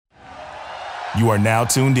You are now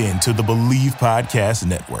tuned in to the Believe Podcast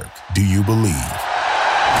Network. Do you believe?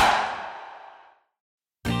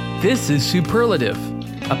 This is Superlative,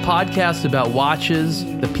 a podcast about watches,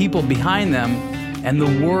 the people behind them, and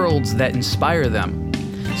the worlds that inspire them.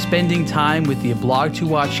 Spending time with the Blog to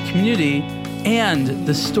Watch community and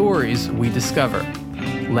the stories we discover.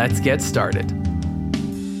 Let's get started.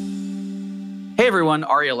 Hey everyone,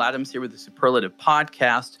 Ariel Adams here with the Superlative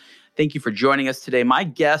Podcast. Thank you for joining us today. My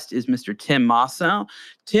guest is Mr. Tim Masso.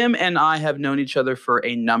 Tim and I have known each other for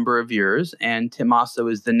a number of years, and Tim Masso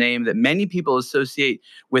is the name that many people associate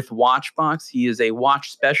with Watchbox. He is a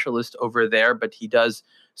watch specialist over there, but he does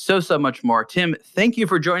so much more. Tim, thank you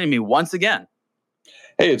for joining me once again.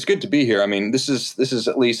 Hey, it's good to be here. I mean, this is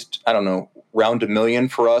at least, I don't know, round 1 million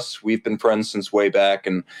for us. We've been friends since way back,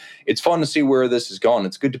 and it's fun to see where this has gone.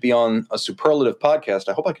 It's good to be on a Superlative podcast.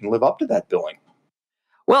 I hope I can live up to that billing.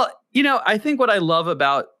 Well, you know, I think what I love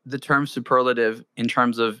about the term superlative in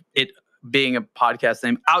terms of it being a podcast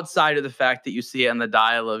name, outside of the fact that you see it on the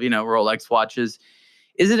dial of, Rolex watches,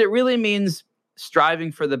 is that it really means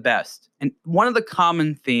striving for the best. And one of the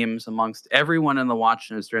common themes amongst everyone in the watch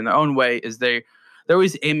industry in their own way is they're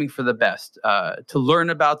always aiming for the best, to learn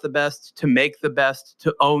about the best, to make the best,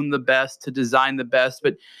 to own the best, to design the best.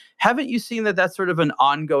 But haven't you seen that that's sort of an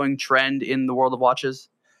ongoing trend in the world of watches?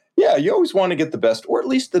 Yeah, you always want to get the best, or at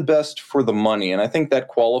least the best for the money. And I think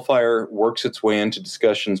that qualifier works its way into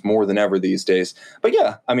discussions more than ever these days. But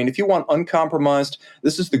yeah, I mean, if you want uncompromised,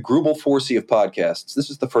 this is the Grubel Forsey of podcasts. This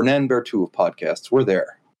is the Fernand Berthoud of podcasts. We're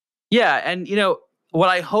there. Yeah, and what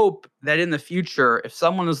I hope that in the future, if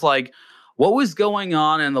someone is like, what was going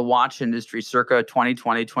on in the watch industry circa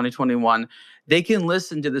 2020, 2021, they can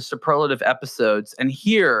listen to the Superlative episodes and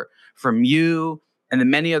hear from you and the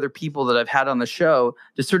many other people that I've had on the show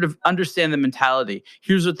to sort of understand the mentality.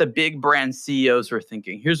 Here's what the big brand CEOs were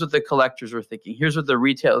thinking. Here's what the collectors were thinking. Here's what the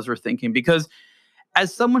retailers were thinking. Because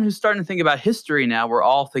as someone who's starting to think about history now, we're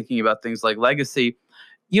all thinking about things like legacy.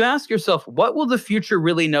 You ask yourself, what will the future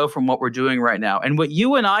really know from what we're doing right now? And what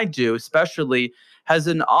you and I do, especially, has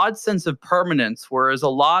an odd sense of permanence, whereas a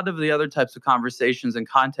lot of the other types of conversations and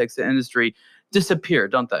contexts in industry disappear,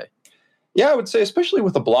 don't they? Yeah, I would say, especially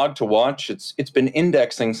with a blog to watch, it's been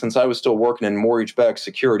indexing since I was still working in mortgage-backed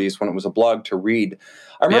securities when it was a blog to read.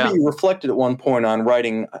 I remember you reflected at one point on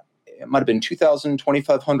writing, it might have been 2,000,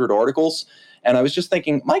 2,500 articles, and I was just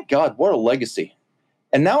thinking, my God, what a legacy.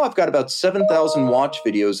 And now I've got about 7,000 watch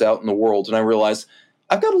videos out in the world, and I realize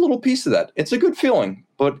I've got a little piece of that. It's a good feeling,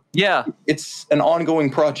 but yeah, it's an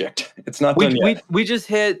ongoing project. It's not done yet. We just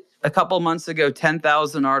hit, a couple months ago,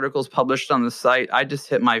 10,000 articles published on the site. I just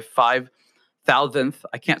hit my 5,000th.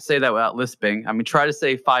 I can't say that without lisping. I mean, try to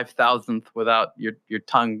say 5,000th without your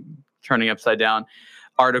tongue turning upside down.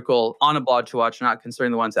 Article on a blog to watch, not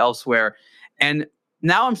considering the ones elsewhere. And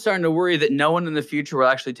now I'm starting to worry that no one in the future will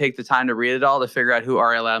actually take the time to read it all to figure out who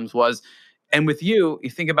Ariel Adams was. And with you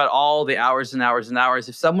think about all the hours and hours and hours.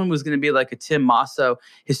 If someone was going to be like a Tim Masso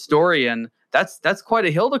historian, that's quite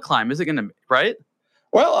a hill to climb. Is it going to be, right?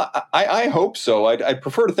 Well, I hope so. I'd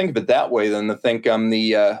prefer to think of it that way than to think I'm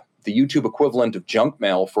the YouTube equivalent of junk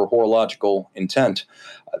mail for horological intent.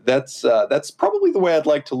 That's probably the way I'd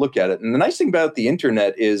like to look at it. And the nice thing about the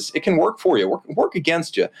internet is it can work for you, work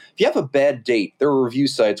against you. If you have a bad date, there are review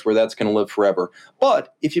sites where that's going to live forever.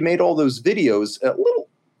 But if you made all those videos, a little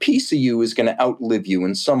piece of you is going to outlive you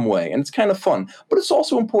in some way, and it's kind of fun. But it's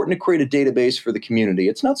also important to create a database for the community.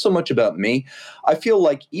 It's not so much about me. I feel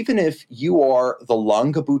like even if you are the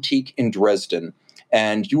Lange Boutique in Dresden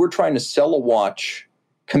and you were trying to sell a watch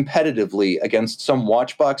competitively against some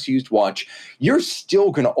Watchbox used watch, you're still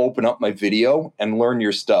going to open up my video and learn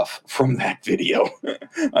your stuff from that video.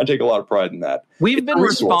 I take a lot of pride in that. We've been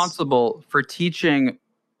responsible for teaching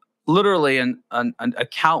literally a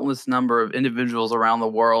countless number of individuals around the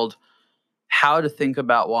world how to think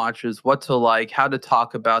about watches, what to like, how to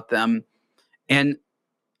talk about them. And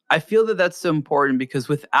I feel that that's so important because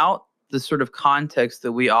without the sort of context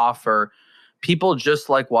that we offer, people just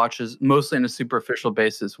like watches mostly on a superficial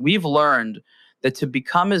basis. We've learned that to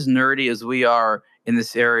become as nerdy as we are in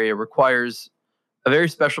this area requires a very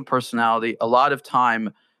special personality, a lot of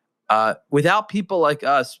time. Without people like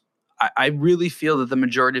us, I really feel that the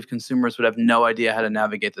majority of consumers would have no idea how to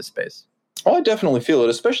navigate this space. Oh, I definitely feel it,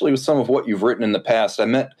 especially with some of what you've written in the past. I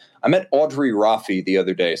met Audrey Raffi the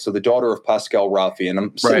other day, so the daughter of Pascal Raffi, and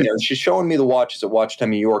I'm sitting there, and she's showing me the watches at Watch Time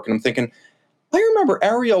New York, and I'm thinking, I remember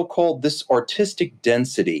Ariel called this artistic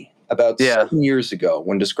density about 7 years ago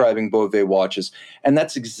when describing Bovet watches, and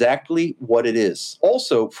that's exactly what it is.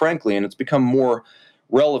 Also, frankly, and it's become more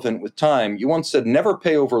relevant with time, you once said never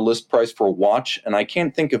pay over list price for a watch, and I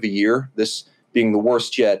can't think of a year, this being the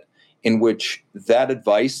worst yet, in which that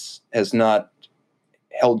advice has not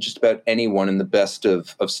held just about anyone in the best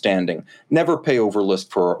of standing. Never pay over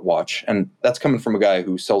list for a watch. And that's coming from a guy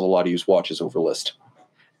who sells a lot of used watches over list.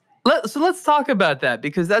 So let's talk about that,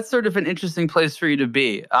 because that's sort of an interesting place for you to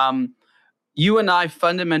be. You and I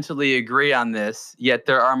fundamentally agree on this, yet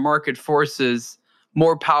there are market forces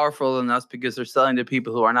more powerful than us because they're selling to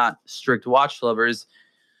people who are not strict watch lovers,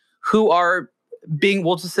 who are being,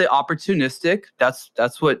 we'll just say, opportunistic.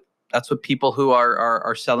 That's what people who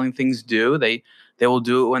are selling things do. They will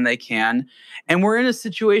do it when they can. And we're in a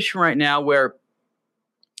situation right now where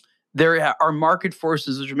there are market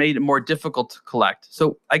forces which made it more difficult to collect.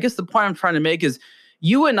 So I guess the point I'm trying to make is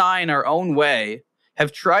you and I, in our own way,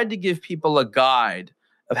 have tried to give people a guide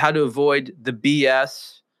of how to avoid the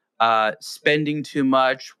BS, spending too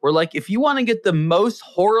much. We're like, if you want to get the most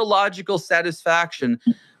horological satisfaction,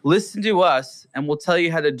 listen to us and we'll tell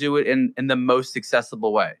you how to do it in the most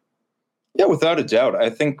accessible way. Yeah, without a doubt. I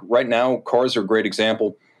think right now cars are a great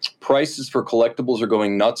example. Prices for collectibles are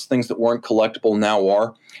going nuts. Things that weren't collectible now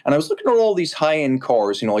are. And I was looking at all these high-end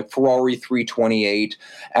cars, like Ferrari 328,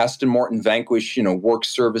 Aston Martin Vanquish, work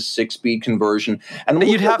service 6-speed conversion. And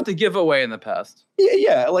you'd have to give away in the past.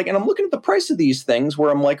 Yeah. And I'm looking at the price of these things where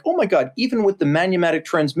I'm like, oh my God, even with the Manumatic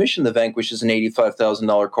transmission, the Vanquish is an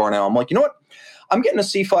 $85,000 car now. I'm like, you know what? I'm getting a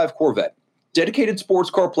C5 Corvette, dedicated sports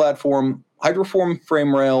car platform, hydroform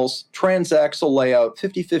frame rails, transaxle layout,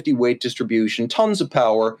 50-50 weight distribution, tons of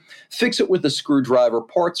power, fix it with a screwdriver,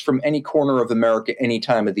 parts from any corner of America, any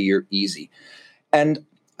time of the year, easy. And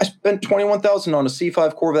I spent $21,000 on a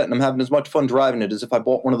C5 Corvette, and I'm having as much fun driving it as if I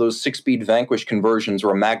bought one of those 6-speed Vanquish conversions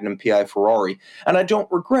or a Magnum PI Ferrari, and I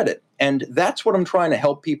don't regret it. And that's what I'm trying to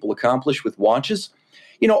help people accomplish with watches.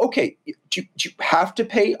 Okay, do you have to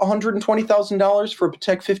pay $120,000 for a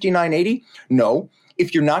Patek 5980? No.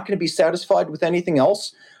 If you're not going to be satisfied with anything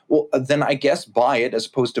else, well, then I guess buy it as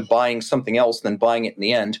opposed to buying something else, then buying it in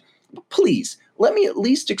the end. Please, let me at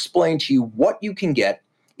least explain to you what you can get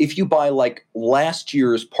if you buy like last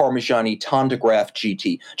year's Parmigiani Tondograph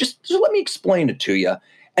GT. Just let me explain it to you,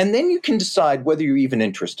 and then you can decide whether you're even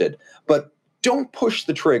interested. But don't push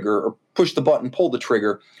the trigger or push the button, pull the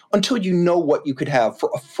trigger until you know what you could have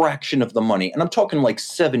for a fraction of the money. And I'm talking like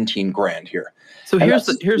 17 grand here. So here's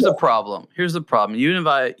the problem. Here's the problem. You and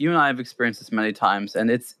I have experienced this many times,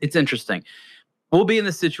 and it's interesting. We'll be in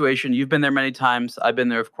this situation. You've been there many times. I've been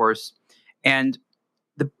there, of course. And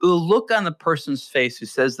the look on the person's face who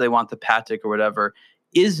says they want the Patek or whatever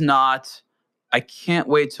is not, I can't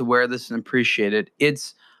wait to wear this and appreciate it.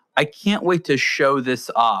 It's, I can't wait to show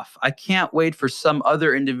this off. I can't wait for some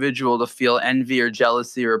other individual to feel envy or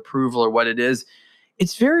jealousy or approval or what it is.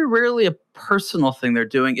 It's very rarely a personal thing they're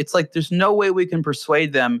doing. It's like there's no way we can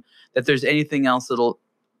persuade them that there's anything else that'll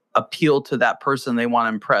appeal to that person they want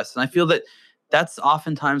to impress. And I feel that that's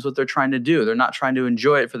oftentimes what they're trying to do. They're not trying to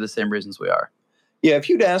enjoy it for the same reasons we are. Yeah, if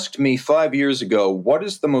you'd asked me 5 years ago, what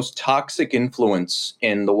is the most toxic influence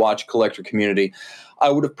in the watch collector community, I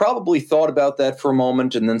would have probably thought about that for a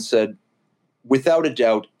moment and then said, without a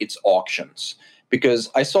doubt, it's auctions. Because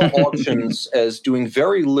I saw auctions as doing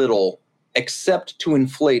very little except to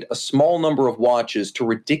inflate a small number of watches to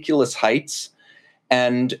ridiculous heights.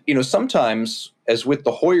 And, sometimes, as with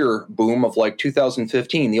the Heuer boom of like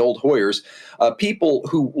 2015, the old Heuers, people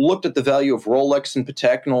who looked at the value of Rolex and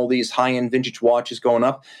Patek and all these high-end vintage watches going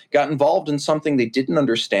up got involved in something they didn't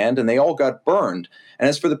understand, and they all got burned. And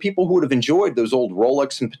as for the people who would have enjoyed those old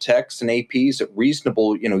Rolex and Pateks and APs at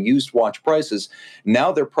reasonable, used watch prices,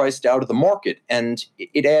 now they're priced out of the market. And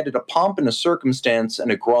it added a pomp and a circumstance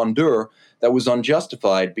and a grandeur that was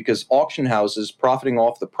unjustified because auction houses, profiting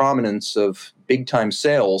off the prominence of big-time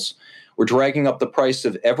sales, were dragging up the price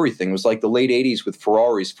of everything. It was like the late 80s with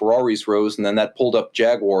Ferraris. Ferraris rose, and then that pulled up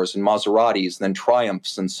Jaguars and Maseratis, and then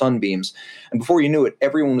Triumphs and Sunbeams. And before you knew it,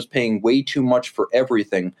 everyone was paying way too much for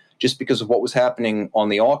everything just because of what was happening on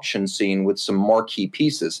the auction scene with some marquee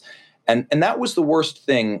pieces. And that was the worst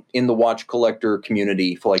thing in the watch collector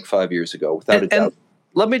community for like 5 years ago, without a doubt.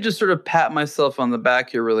 Let me just sort of pat myself on the back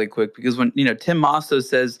here really quick, because when Tim Masso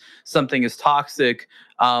says something is toxic,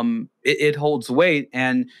 it holds weight.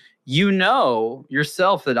 And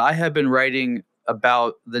yourself that I have been writing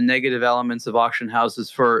about the negative elements of auction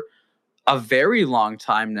houses for a very long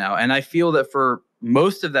time now. And I feel that for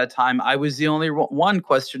most of that time, I was the only one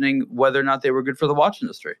questioning whether or not they were good for the watch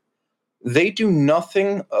industry. They do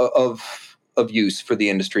nothing of use for the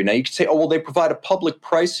industry. Now, you could say, oh, well, they provide a public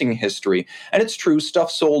pricing history. And it's true,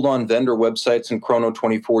 stuff sold on vendor websites and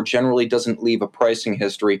Chrono24 generally doesn't leave a pricing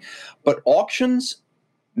history. But auctions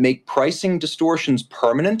make pricing distortions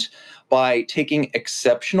permanent by taking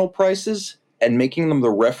exceptional prices and making them the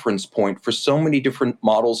reference point for so many different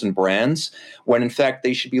models and brands, when in fact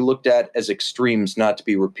they should be looked at as extremes not to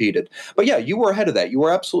be repeated. But yeah, you were ahead of that. You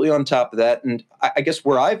were absolutely on top of that. And I guess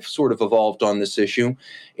where I've sort of evolved on this issue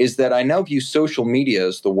is that I now view social media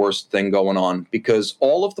as the worst thing going on, because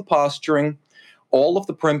all of the posturing, all of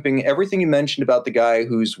the primping, everything you mentioned about the guy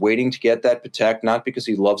who's waiting to get that Patek, not because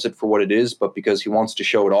he loves it for what it is, but because he wants to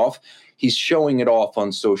show it off, he's showing it off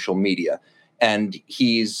on social media. And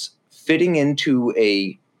he's fitting into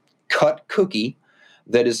a cut cookie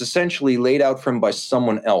that is essentially laid out for him by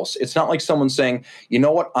someone else. It's not like someone saying, you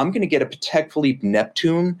know what, I'm going to get a Patek Philippe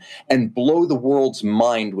Neptune and blow the world's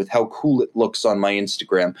mind with how cool it looks on my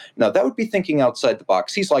Instagram. Now, that would be thinking outside the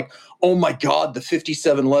box. He's like, oh my God, the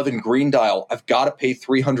 5711 green dial, I've got to pay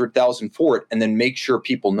 $300,000 for it and then make sure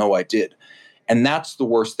people know I did. And that's the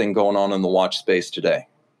worst thing going on in the watch space today.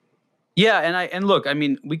 Yeah, and look, I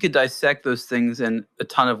mean, we could dissect those things in a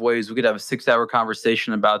ton of ways. We could have a 6-hour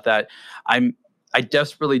conversation about that. I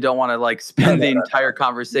desperately don't want to like spend the entire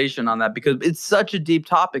conversation on that because it's such a deep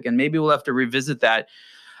topic, and maybe we'll have to revisit that.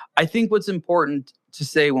 I think what's important to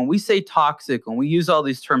say when we say toxic, when we use all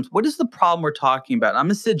these terms, what is the problem we're talking about? I'm going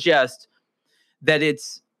to suggest that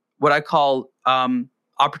it's what I call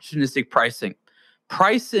opportunistic pricing.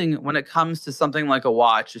 Pricing, when it comes to something like a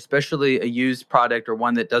watch, especially a used product or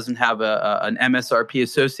one that doesn't have an MSRP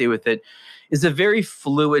associated with it, is a very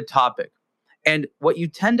fluid topic. And what you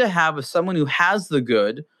tend to have is someone who has the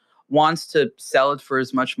good wants to sell it for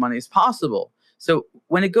as much money as possible. So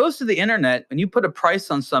when it goes to the internet and you put a price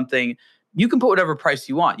on something, you can put whatever price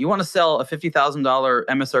you want. You want to sell a $50,000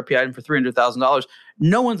 MSRP item for $300,000,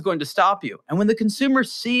 no one's going to stop you. And when the consumer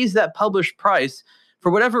sees that published price,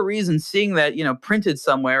 for whatever reason, seeing that, printed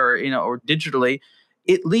somewhere or digitally,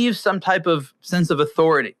 it leaves some type of sense of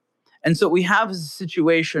authority. And so we have a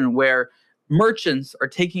situation where merchants are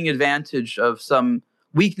taking advantage of some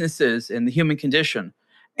weaknesses in the human condition,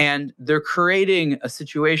 and they're creating a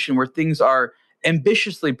situation where things are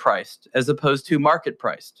ambitiously priced as opposed to market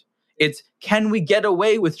priced. It's, can we get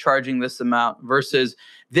away with charging this amount versus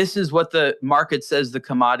this is what the market says the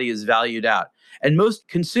commodity is valued at. And most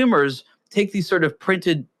consumers take these sort of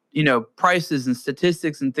printed, prices and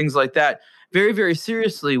statistics and things like that very, very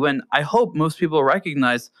seriously, when I hope most people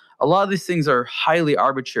recognize a lot of these things are highly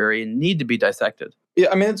arbitrary and need to be dissected. Yeah,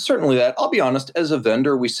 I mean, it's certainly that. I'll be honest, as a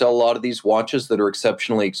vendor, we sell a lot of these watches that are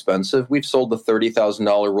exceptionally expensive. We've sold the $30,000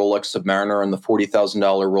 Rolex Submariner and the $40,000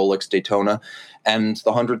 Rolex Daytona and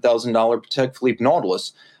the $100,000 Patek Philippe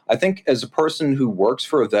Nautilus. I think as a person who works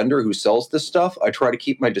for a vendor who sells this stuff, I try to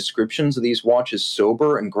keep my descriptions of these watches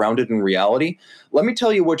sober and grounded in reality. Let me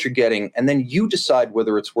tell you what you're getting, and then you decide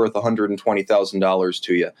whether it's worth $120,000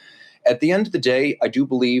 to you. At the end of the day, I do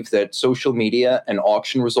believe that social media and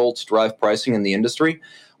auction results drive pricing in the industry,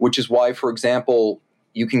 which is why, for example,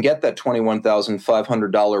 you can get that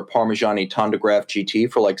 $21,500 Parmigiani Tondograph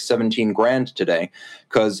GT for like 17 grand today,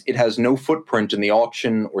 because it has no footprint in the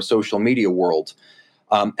auction or social media world.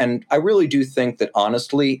 And I really do think that,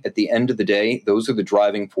 honestly, at the end of the day, those are the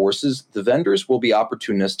driving forces. The vendors will be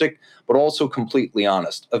opportunistic, but also completely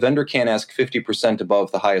honest. A vendor can't ask 50%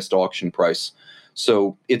 above the highest auction price.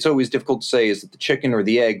 So it's always difficult to say, is it the chicken or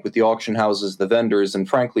the egg with the auction houses, the vendors, and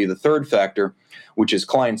frankly, the third factor, which is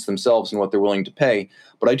clients themselves and what they're willing to pay.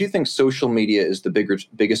 But I do think social media is the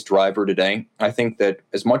biggest driver today. I think that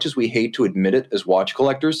as much as we hate to admit it as watch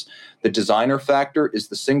collectors, the designer factor is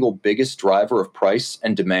the single biggest driver of price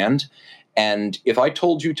and demand. And if I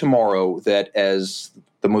told you tomorrow that as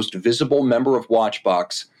the most visible member of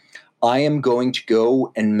Watchbox, I am going to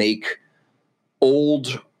go and make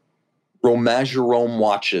old Romain Jerome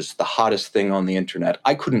watches the hottest thing on the internet,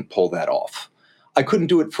 I couldn't pull that off. I couldn't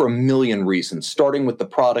do it for a million reasons, starting with the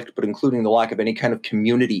product, but including the lack of any kind of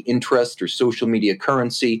community interest or social media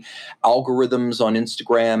currency. Algorithms on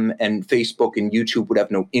Instagram and Facebook and YouTube would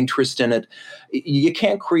have no interest in it. You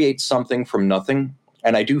can't create something from nothing.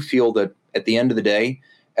 And I do feel that at the end of the day,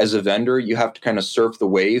 as a vendor, you have to kind of surf the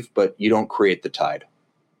wave, but you don't create the tide.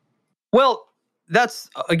 Well, that's,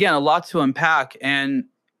 again, a lot to unpack. And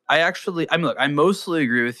I mostly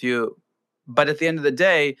agree with you, but at the end of the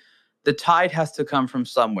day, the tide has to come from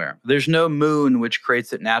somewhere. There's no moon which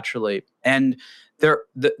creates it naturally. And there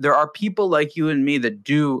are people like you and me that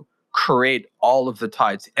do create all of the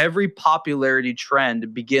tides. Every popularity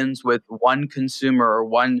trend begins with one consumer or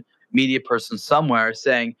one media person somewhere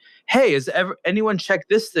saying, hey, has anyone checked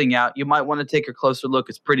this thing out? You might want to take a closer look.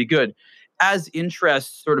 It's pretty good. As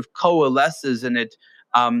interest sort of coalesces and it,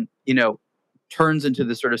 turns into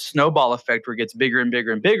this sort of snowball effect where it gets bigger and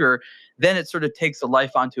bigger and bigger, then it sort of takes a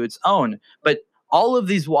life onto its own. But all of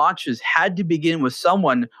these watches had to begin with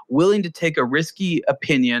someone willing to take a risky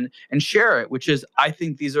opinion and share it, which is, I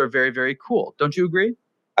think these are very, very cool. Don't you agree?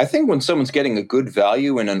 I think when someone's getting a good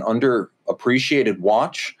value in an underappreciated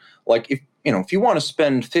watch, like if you want to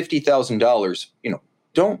spend $50,000,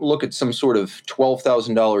 don't look at some sort of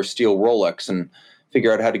 $12,000 steel Rolex and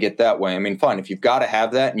figure out how to get that way. I mean, fine, if you've got to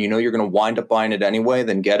have that and you know you're going to wind up buying it anyway,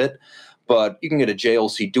 then get it. But you can get a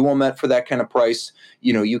JLC Duomet for that kind of price.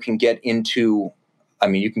 You can get into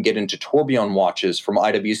tourbillon watches from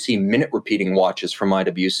IWC, minute repeating watches from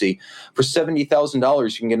IWC. For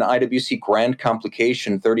 $70,000, you can get an IWC Grand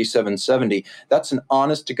Complication 3770. That's an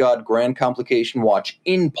honest to God Grand Complication watch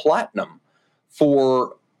in platinum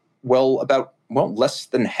for, less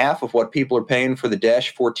than half of what people are paying for the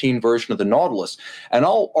Dash 14 version of the Nautilus. And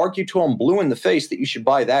I'll argue till I'm blue in the face that you should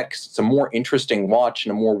buy that because it's a more interesting watch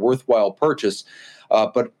and a more worthwhile purchase.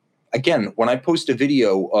 But again, when I post a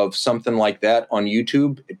video of something like that on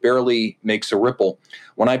YouTube, it barely makes a ripple.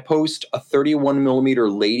 When I post a 31 millimeter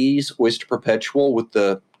ladies Oyster Perpetual with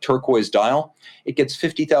the turquoise dial, it gets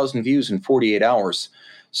 50,000 views in 48 hours.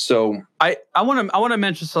 So I want to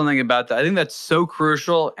mention something about that. I think that's so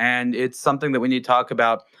crucial, and it's something that we need to talk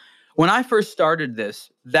about. When I first started this,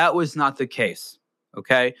 that was not the case.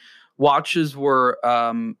 Okay, watches were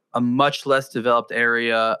a much less developed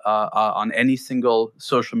area on any single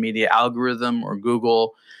social media algorithm or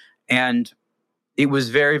Google, and it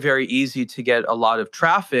was very, very easy to get a lot of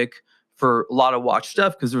traffic for a lot of watch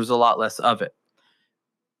stuff because there was a lot less of it.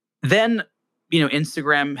 Then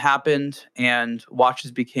Instagram happened and watches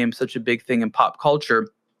became such a big thing in pop culture.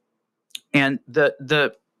 And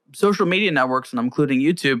the social media networks, and I'm including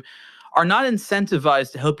YouTube, are not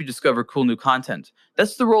incentivized to help you discover cool new content.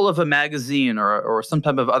 That's the role of a magazine or some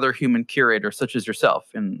type of other human curator such as yourself.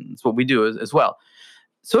 And it's what we do as well.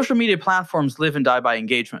 Social media platforms live and die by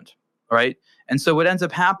engagement, right? And so what ends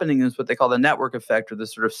up happening is what they call the network effect, or the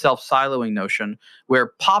sort of self-siloing notion,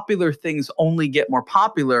 where popular things only get more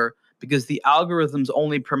popular because the algorithms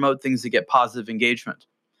only promote things that get positive engagement.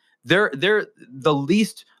 They're the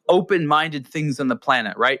least open-minded things on the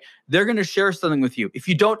planet, right? They're going to share something with you. If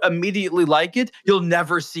you don't immediately like it, you'll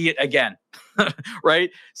never see it again, right?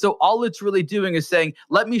 So all it's really doing is saying,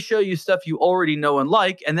 let me show you stuff you already know and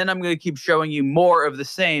like, and then I'm going to keep showing you more of the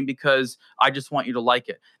same because I just want you to like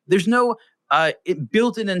it. There's no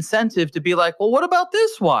built-in incentive to be like, well, what about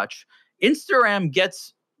this watch? Instagram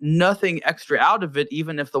gets nothing extra out of it,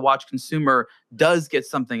 even if the watch consumer does get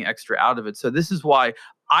something extra out of it. So this is why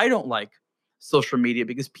I don't like social media,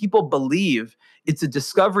 because people believe it's a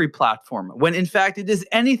discovery platform, when in fact it is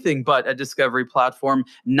anything but a discovery platform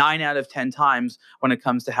 9 out of 10 times when it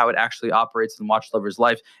comes to how it actually operates in watch lovers'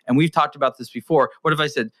 life. And we've talked about this before. What if I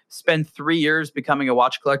said, spend 3 years becoming a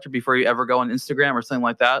watch collector before you ever go on Instagram or something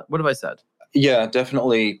like that? What have I said? Yeah,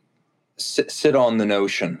 definitely sit on the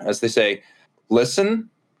notion. As they say, listen,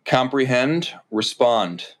 comprehend,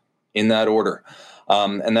 respond, in that order.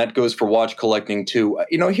 And that goes for watch collecting too.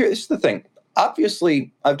 Here's the thing.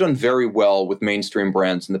 Obviously, I've done very well with mainstream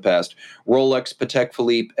brands in the past. Rolex, Patek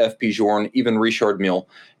Philippe, FP Journe, even Richard Mille.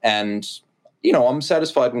 And, I'm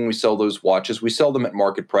satisfied when we sell those watches. We sell them at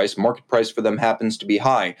market price. Market price for them happens to be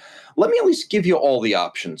high. Let me at least give you all the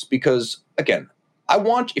options because, again,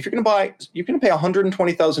 if you're going to pay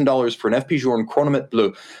 $120,000 for an FP Journe Chronomètre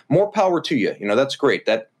Bleu, more power to you. That's great.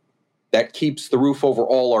 That keeps the roof over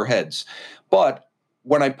all our heads. But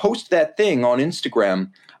when I post that thing on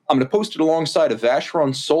Instagram, I'm going to post it alongside a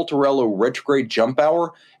Vacheron Saltarello retrograde jump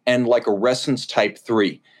hour and like a Ressence Type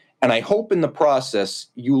 3. And I hope in the process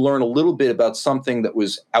you learn a little bit about something that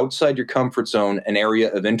was outside your comfort zone, an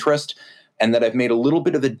area of interest, and that I've made a little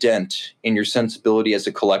bit of a dent in your sensibility as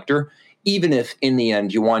a collector, even if in the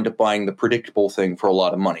end you wind up buying the predictable thing for a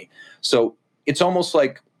lot of money. So it's almost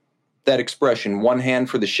like that expression, one hand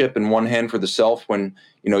for the ship and one hand for the self when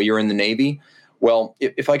you're in the Navy. Well,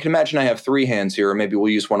 if I can imagine I have 3 hands here, or maybe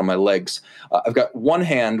we'll use one of my legs. I've got one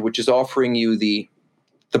hand, which is offering you the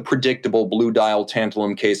predictable blue dial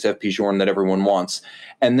tantalum case FP Journe that everyone wants.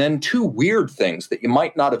 And then 2 weird things that you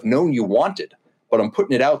might not have known you wanted, but I'm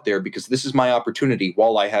putting it out there because this is my opportunity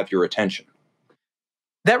while I have your attention.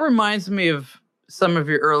 That reminds me of some of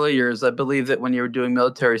your early years. I believe that when you were doing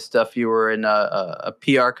military stuff, you were in a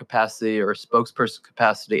PR capacity or a spokesperson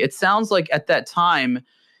capacity. It sounds like at that time,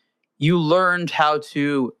 you learned how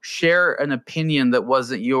to share an opinion that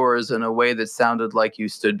wasn't yours in a way that sounded like you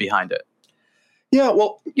stood behind it. Yeah,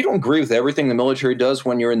 well, you don't agree with everything the military does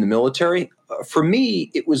when you're in the military. For me,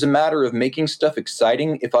 it was a matter of making stuff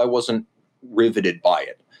exciting if I wasn't riveted by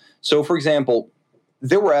it. So, for example,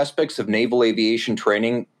 there were aspects of naval aviation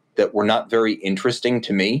training that were not very interesting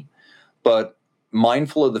to me, but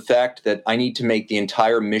mindful of the fact that I need to make the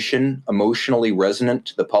entire mission emotionally resonant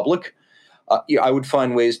to the public, I would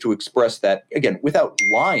find ways to express that, again, without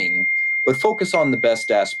lying, but focus on the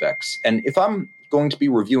best aspects. And if I'm going to be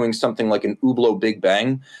reviewing something like an Hublot Big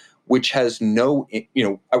Bang, which has no,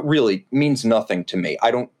 really means nothing to me.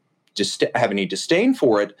 I don't have any disdain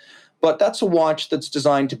for it, but that's a watch that's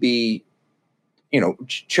designed to be,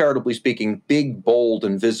 charitably speaking, big, bold,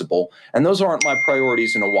 and visible. And those aren't my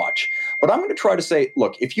priorities in a watch. But I'm going to try to say,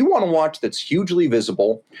 look, if you want a watch that's hugely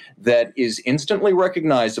visible, that is instantly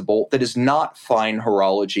recognizable, that is not fine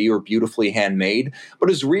horology or beautifully handmade, but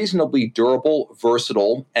is reasonably durable,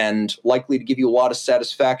 versatile, and likely to give you a lot of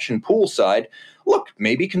satisfaction poolside, look,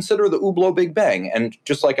 maybe consider the Hublot Big Bang. And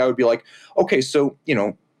just like I would be like, okay, so,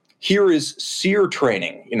 here is SEER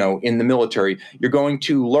training, in the military. You're going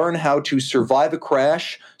to learn how to survive a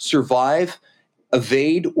crash, survive,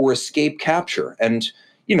 evade, or escape capture. And,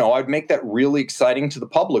 I'd make that really exciting to the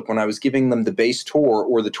public when I was giving them the base tour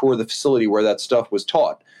or the tour of the facility where that stuff was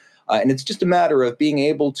taught. And it's just a matter of being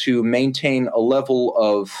able to maintain a level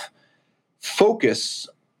of focus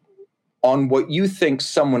on what you think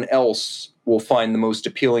someone else will find the most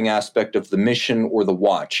appealing aspect of the mission or the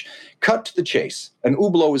watch. Cut to the chase. An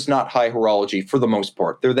Hublot is not high horology for the most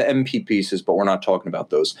part. They're the MP pieces, but we're not talking about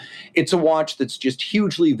those. It's a watch that's just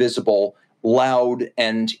hugely visible, loud,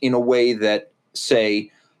 and in a way that,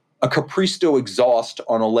 say, a Capristo exhaust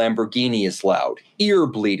on a Lamborghini is loud,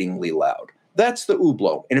 ear-bleedingly loud. That's the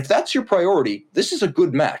Hublot. And if that's your priority, this is a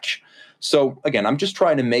good match. So, again, I'm just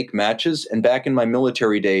trying to make matches, and back in my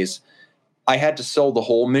military days, I had to sell the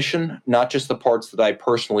whole mission, not just the parts that I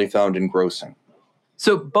personally found engrossing.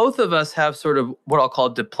 So both of us have sort of what I'll call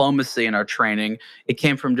diplomacy in our training. It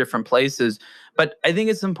came from different places. But I think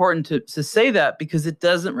it's important to say that because it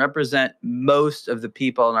doesn't represent most of the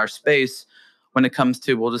people in our space when it comes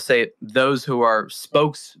to, we'll just say, those who are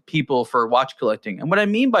spokespeople for watch collecting. And what I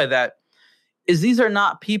mean by that is these are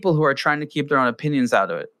not people who are trying to keep their own opinions out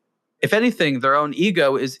of it. If anything, their own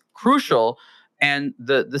ego is crucial and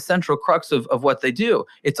the central crux of what they do.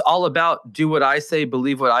 It's all about do what I say,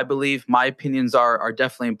 believe what I believe. My opinions are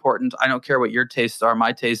definitely important. I don't care what your tastes are.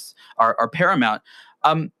 My tastes are paramount.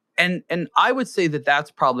 And I would say that that's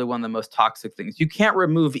probably one of the most toxic things. You can't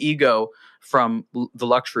remove ego from the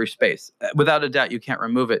luxury space. Without a doubt, you can't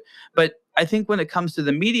remove it. But I think when it comes to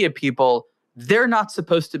the media people, they're not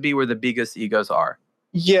supposed to be where the biggest egos are.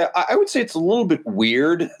 Yeah, I would say it's a little bit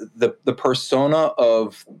weird, the persona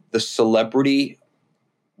of the celebrity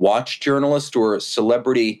watch journalist or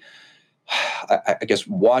celebrity, I guess,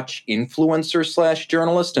 watch influencer /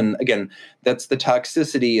 journalist. And again, that's the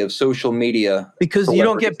toxicity of social media. Because you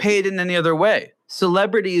don't get paid in any other way.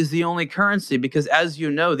 Celebrity is the only currency because, as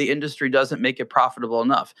you know, the industry doesn't make it profitable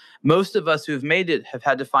enough. Most of us who've made it have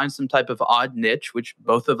had to find some type of odd niche, which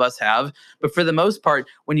both of us have. But for the most part,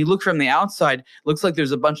 when you look from the outside, it looks like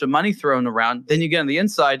there's a bunch of money thrown around. Then you get on the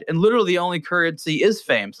inside, and literally the only currency is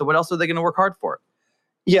fame. So what else are they going to work hard for?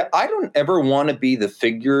 Yeah, I don't ever want to be the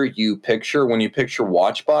figure you picture when you picture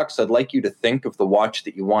Watchbox. I'd like you to think of the watch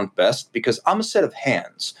that you want best because I'm a set of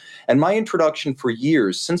hands. And my introduction for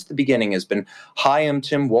years, since the beginning, has been, hi, I'm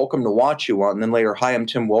Tim, welcome to Watch You Want, and then later, hi, I'm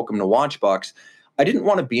Tim, welcome to Watchbox. I didn't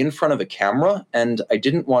want to be in front of a camera, and I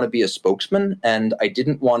didn't want to be a spokesman, and I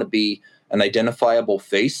didn't want to be an identifiable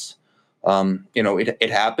face.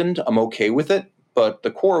 It happened. I'm okay with it. But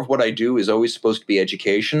the core of what I do is always supposed to be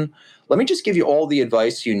education. Let me just give you all the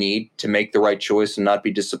advice you need to make the right choice and not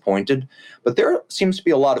be disappointed. But there seems to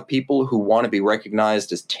be a lot of people who want to be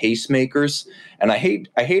recognized as tastemakers. And I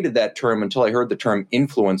hated that term until I heard the term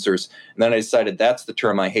influencers. And then I decided that's the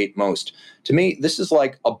term I hate most. To me, this is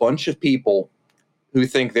like a bunch of people who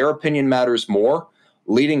think their opinion matters more,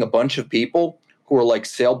 leading a bunch of people who are like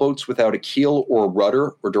sailboats without a keel or a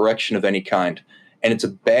rudder or direction of any kind. And it's a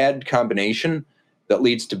bad combination that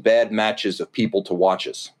leads to bad matches of people to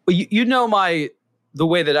watches. Well, the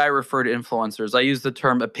way that I refer to influencers, I use the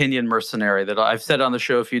term opinion mercenary that I've said on the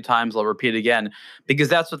show a few times. I'll repeat again, because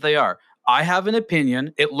that's what they are. I have an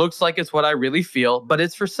opinion. It looks like it's what I really feel, but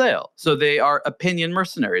it's for sale. So they are opinion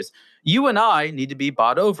mercenaries. You and I need to be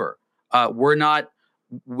bought over. We're not,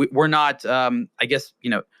 we're not a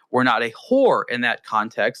whore in that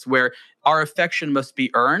context where our affection must be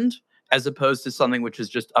earned, as opposed to something which is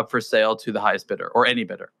just up for sale to the highest bidder or any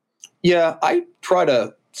bidder. Yeah, I try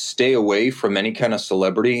to stay away from any kind of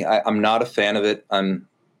celebrity. I'm not a fan of it. I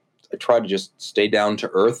try to just stay down to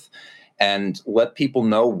earth and let people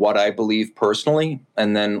know what I believe personally,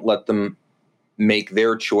 and then let them make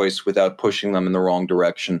their choice without pushing them in the wrong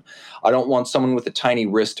direction. I don't want someone with a tiny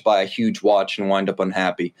wrist to buy a huge watch and wind up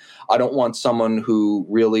unhappy. I don't want someone who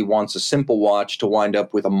really wants a simple watch to wind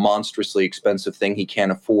up with a monstrously expensive thing he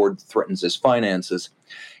can't afford that threatens his finances.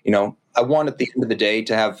 I want at the end of the day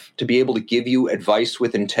to be able to give you advice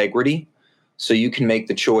with integrity so you can make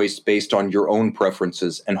the choice based on your own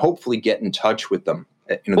preferences and hopefully get in touch with them.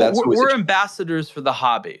 We're ambassadors for the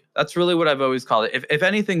hobby. That's really what I've always called it. If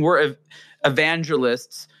anything, we're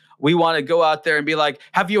evangelists. We want to go out there and be like,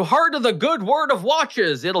 have you heard of the good word of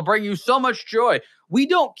watches? It'll bring you so much joy. We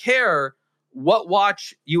don't care what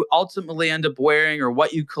watch you ultimately end up wearing or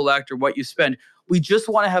what you collect or what you spend. We just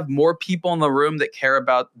want to have more people in the room that care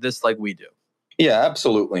about this like we do. Yeah,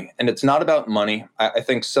 absolutely. And it's not about money. I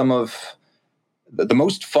think some of the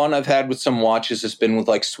most fun I've had with some watches has been with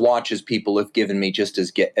like swatches people have given me just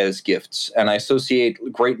as gifts. And I associate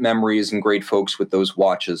great memories and great folks with those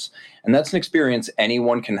watches. And that's an experience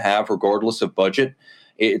anyone can have regardless of budget.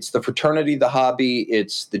 It's the fraternity, the hobby,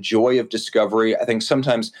 it's the joy of discovery. I think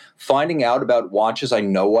sometimes finding out about watches I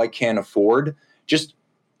know I can't afford, just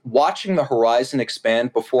watching the horizon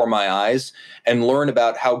expand before my eyes and learn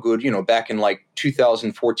about how good, back in like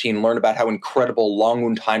 2014, learn about how incredible Lange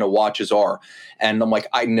und Heine watches are. And I'm like,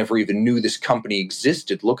 I never even knew this company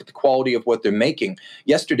existed. Look at the quality of what they're making.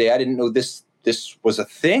 Yesterday, I didn't know this was a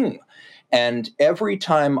thing. And every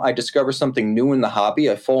time I discover something new in the hobby,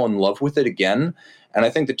 I fall in love with it again. And I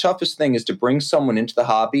think the toughest thing is to bring someone into the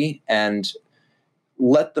hobby and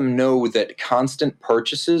let them know that constant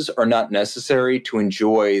purchases are not necessary to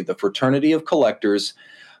enjoy the fraternity of collectors,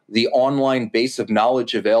 the online base of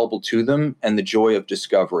knowledge available to them, and the joy of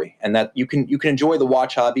discovery. And that you can enjoy the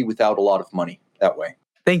watch hobby without a lot of money that way.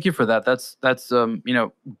 Thank you for that. That's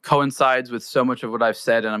coincides with so much of what I've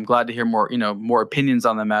said, and I'm glad to hear more opinions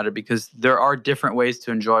on the matter, because there are different ways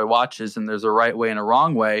to enjoy watches, and there's a right way and a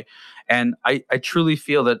wrong way. And I truly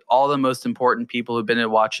feel that all the most important people who've been in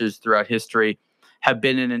watches throughout history have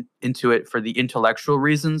been into it for the intellectual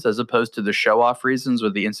reasons as opposed to the show-off reasons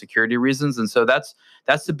or the insecurity reasons. And so that's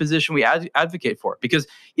the position we advocate for. Because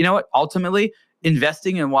you know what? Ultimately,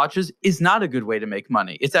 investing in watches is not a good way to make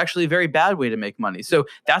money. It's actually a very bad way to make money. So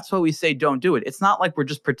that's why we say don't do it. It's not like we're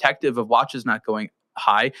just protective of watches not going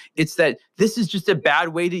high. It's that this is just a bad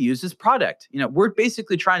way to use this product. We're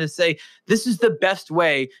basically trying to say this is the best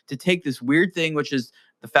way to take this weird thing, which is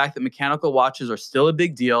the fact that mechanical watches are still a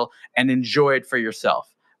big deal, and enjoy it for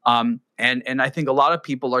yourself. And I think a lot of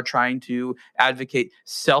people are trying to advocate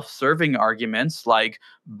self-serving arguments like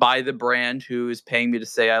buy the brand who is paying me to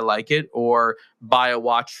say I like it, or buy a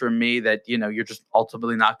watch from me that you're just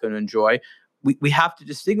ultimately not going to enjoy. We have to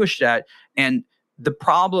distinguish that. And the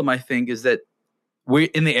problem, I think, is that we're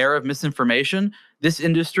in the era of misinformation. This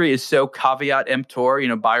industry is so caveat emptor,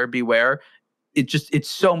 buyer beware. It's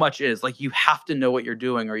so much is like you have to know what you're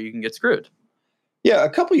doing or you can get screwed. Yeah, a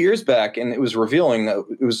couple years back, and it was revealing.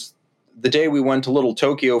 It was the day we went to Little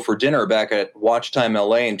Tokyo for dinner back at Watch Time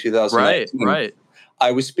LA in 2019. Right.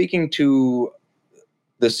 I was speaking to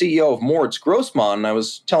the CEO of Moritz Grossmann, and I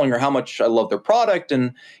was telling her how much I love their product,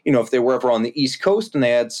 and if they were ever on the East Coast and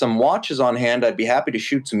they had some watches on hand, I'd be happy to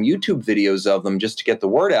shoot some YouTube videos of them just to get the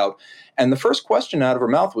word out. And the first question out of her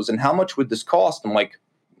mouth was, "And how much would this cost?" I'm like,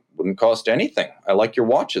 "Wouldn't cost anything. I like your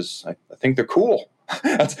watches. I think they're cool."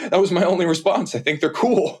 That was my only response. I think they're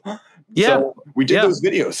cool. Yeah. So we did those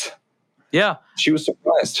videos. Yeah. She was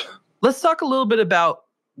surprised. Let's talk a little bit about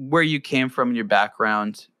where you came from in your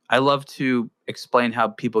background. I love to explain how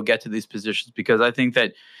people get to these positions, because I think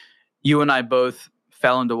that you and I both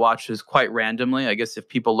fell into watches quite randomly. I guess if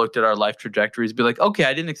people looked at our life trajectories, be like, okay,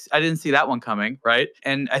 I didn't see that one coming, right?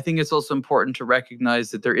 And I think it's also important to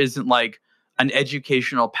recognize that there isn't like an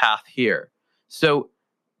educational path here. So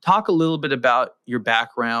talk a little bit about your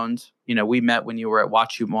background. We met when you were at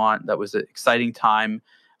Watch You Want. That was an exciting time.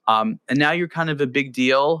 And now you're kind of a big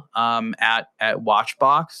deal at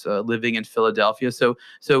Watchbox, living in Philadelphia. So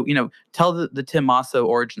tell the Tim Masso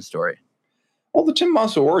origin story. Well, the Tim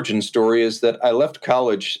Masso origin story is that I left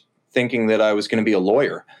college thinking that I was going to be a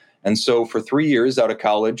lawyer. And so for 3 years out of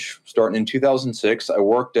college, starting in 2006, I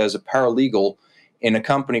worked as a paralegal in a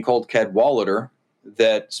company called Cadwalader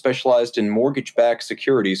that specialized in mortgage-backed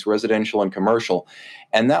securities, residential and commercial.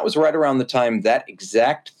 And that was right around the time that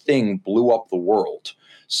exact thing blew up the world.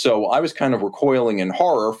 So I was kind of recoiling in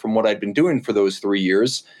horror from what I'd been doing for those 3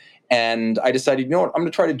 years. And I decided, I'm going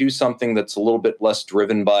to try to do something that's a little bit less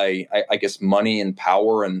driven by, I guess, money and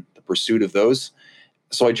power and the pursuit of those.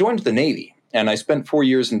 So I joined the Navy, and I spent 4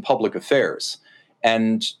 years in public affairs.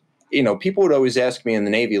 And, people would always ask me in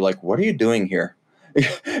the Navy, like, what are you doing here?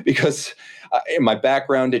 because in my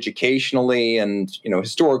background educationally and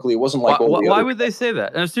historically, it wasn't like why would they say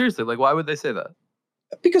that? No, seriously, like why would they say that?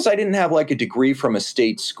 Because I didn't have like a degree from a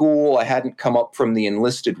state school. I hadn't come up from the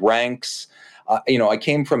enlisted ranks. I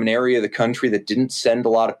came from an area of the country that didn't send a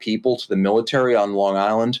lot of people to the military on Long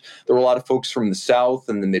Island. There were a lot of folks from the South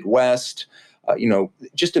and the Midwest.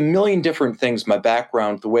 Just a million different things. My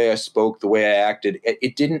background, the way I spoke, the way I acted,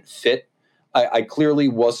 it didn't fit. I clearly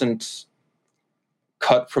wasn't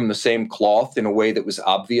cut from the same cloth in a way that was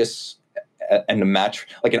obvious and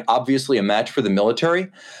obviously a match for the military.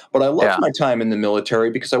 But I loved my time in the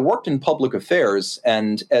military because I worked in public affairs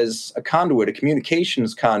and as a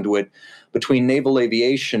communications conduit between naval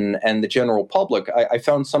aviation and the general public, I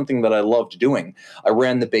found something that I loved doing. I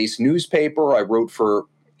ran the base newspaper. I wrote for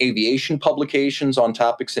aviation publications on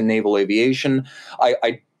topics in naval aviation.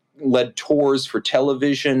 I led tours for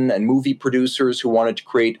television and movie producers who wanted to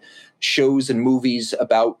create shows and movies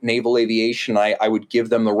about naval aviation. I would give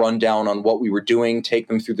them the rundown on what we were doing, take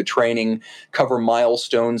them through the training, cover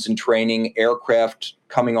milestones in training, aircraft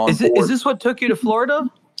coming on board. Is this what took you to Florida?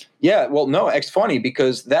 Yeah, well, no, it's funny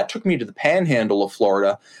because that took me to the panhandle of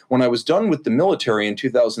Florida. When I was done with the military in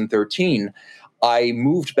 2013, I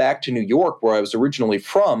moved back to New York, where I was originally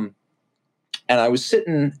from, and I was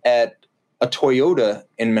sitting at a Toyota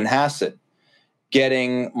in Manhasset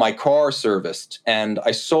getting my car serviced, and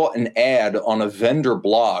I saw an ad on a vendor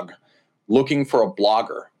blog looking for a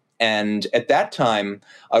blogger. And at that time,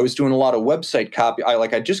 I was doing a lot of website copy.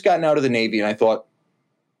 I'd just gotten out of the Navy, and I thought,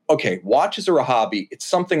 okay, watches are a hobby. It's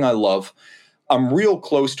something I love. I'm real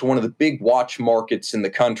close to one of the big watch markets in the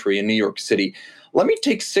country in New York City. Let me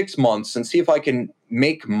take 6 months and see if I can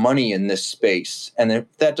make money in this space. And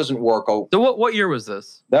if that doesn't work, So what year was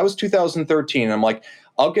this? That was 2013. I'm like,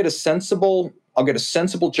 I'll get a sensible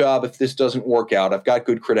job if this doesn't work out. I've got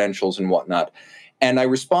good credentials and whatnot. And I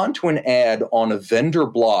respond to an ad on a vendor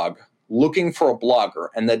blog looking for a blogger.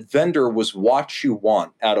 And that vendor was Watch You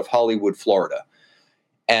Want out of Hollywood, Florida.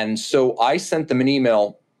 And so I sent them an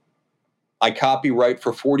email. I copyright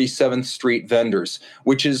for 47th Street Vendors,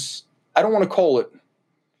 which is, I don't want to call it,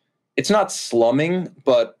 it's not slumming,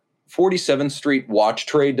 but 47th Street watch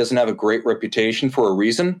trade doesn't have a great reputation for a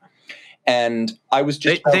reason. And I was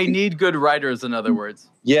just... They need good writers, in other words.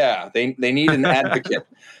 Yeah, they need an advocate,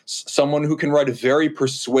 someone who can write a very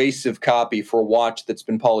persuasive copy for a watch that's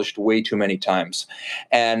been polished way too many times.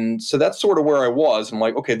 And so that's sort of where I was. I'm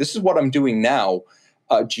like, okay, this is what I'm doing now.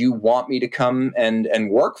 Do you want me to come and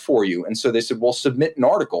work for you? And so they said, well, submit an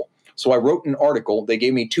article. So I wrote an article. They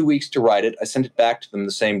gave me 2 weeks to write it. I sent it back to them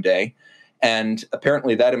the same day. And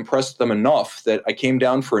apparently that impressed them enough that I came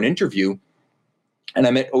down for an interview. And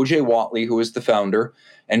I met O.J. Watley, who is the founder,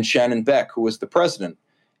 and Shannon Beck, who was the president.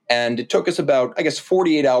 And it took us about,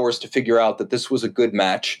 48 hours to figure out that this was a good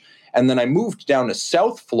match. And then I moved down to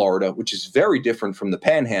South Florida, which is very different from the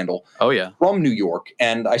Panhandle. Oh, yeah. From New York.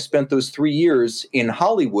 And I spent those 3 years in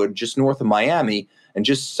Hollywood, just north of Miami and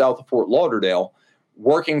just south of Fort Lauderdale,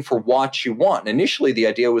 working for Watch You Want. Initially, the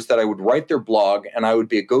idea was that I would write their blog and I would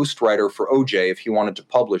be a ghostwriter for OJ if he wanted to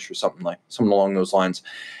publish or something along those lines.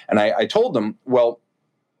 And I told them, well,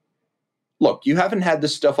 look, you haven't had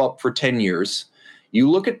this stuff up for 10 years. You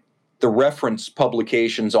look at the reference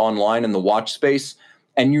publications online in the watch space,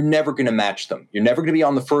 and you're never going to match them. You're never going to be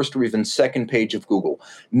on the first or even second page of Google.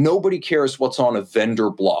 Nobody cares what's on a vendor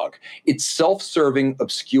blog. It's self-serving,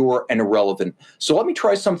 obscure, and irrelevant. So let me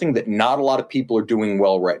try something that not a lot of people are doing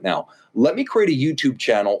well right now. Let me create a YouTube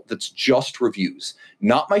channel that's just reviews.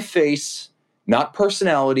 Not my face, not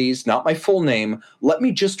personalities, not my full name. Let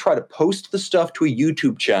me just try to post the stuff to a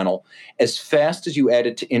YouTube channel as fast as you add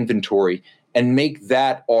it to inventory and make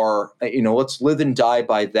that our, let's live and die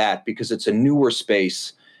by that, because it's a newer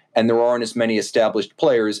space and there aren't as many established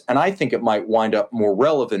players. And I think it might wind up more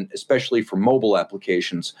relevant, especially for mobile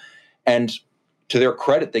applications. And to their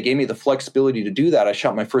credit, they gave me the flexibility to do that. I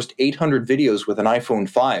shot my first 800 videos with an iPhone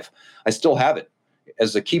 5. I still have it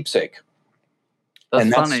as a keepsake.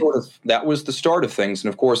 That's funny. That was the start of things.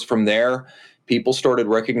 And of course, from there, people started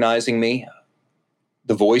recognizing me,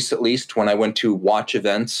 The Voice at least, when I went to watch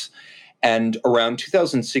events. And around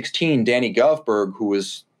 2016, Danny Govberg, who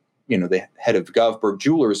was, the head of Govberg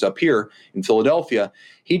Jewelers up here in Philadelphia,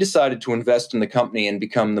 he decided to invest in the company and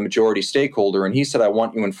become the majority stakeholder. And he said, I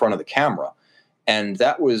want you in front of the camera. And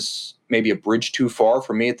that was maybe a bridge too far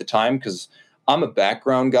for me at the time, because I'm a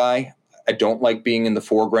background guy. I don't like being in the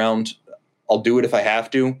foreground. I'll do it if I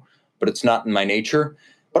have to, but it's not in my nature.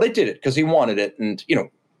 But I did it because he wanted it. And,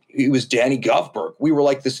 he was Danny Govberg. We were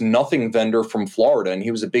like this nothing vendor from Florida, and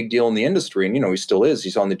he was a big deal in the industry. And, he still is.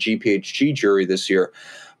 He's on the GPHG jury this year.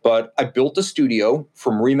 But I built a studio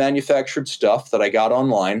from remanufactured stuff that I got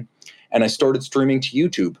online, and I started streaming to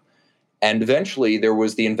YouTube. And eventually there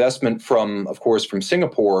was the investment from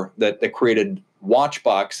Singapore that created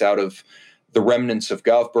Watchbox out of the remnants of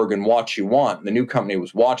Govberg and Watch You Want. The new company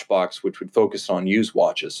was Watchbox, which would focus on used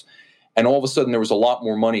watches. And all of a sudden there was a lot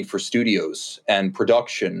more money for studios and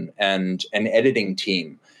production and an editing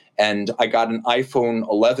team. And I got an iPhone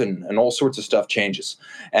 11 and all sorts of stuff changes.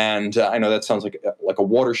 And I know that sounds like a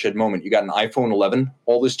watershed moment. You got an iPhone 11,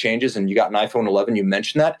 all this changes, and you got an iPhone 11. You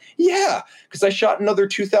mentioned that? Yeah, because I shot another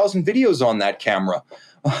 2,000 videos on that camera.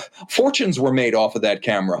 Fortunes were made off of that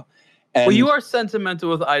camera. And well, you are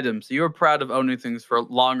sentimental with items. You are proud of owning things for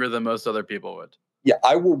longer than most other people would. Yeah,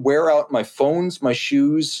 I will wear out my phones, my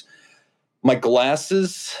shoes, my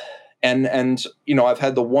glasses. And I've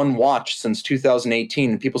had the one watch since 2018,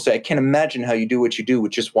 and people say, I can't imagine how you do what you do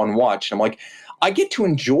with just one watch. And I'm like, I get to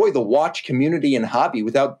enjoy the watch community and hobby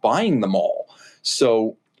without buying them all.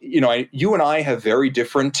 So, you and I have very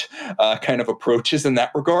different kind of approaches in that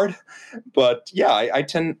regard. But yeah, I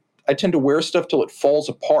tend to wear stuff till it falls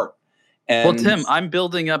apart. And well, Tim, I'm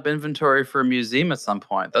building up inventory for a museum at some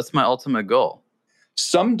point. That's my ultimate goal.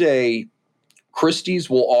 Someday, Christie's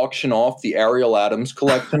will auction off the Ariel Adams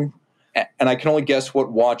collection. And I can only guess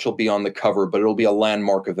what watch will be on the cover, but it'll be a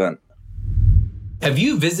landmark event. Have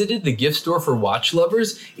you visited the gift store for watch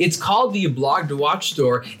lovers? It's called the Blog to Watch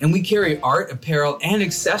store, and we carry art, apparel, and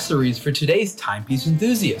accessories for today's timepiece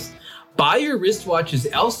enthusiasts. Buy your wristwatches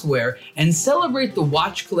elsewhere and celebrate the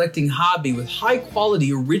watch collecting hobby with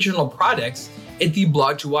high-quality original products at the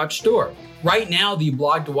Blog to Watch store. Right now, the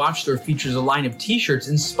Blog to Watch store features a line of t-shirts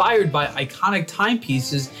inspired by iconic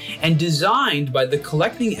timepieces and designed by the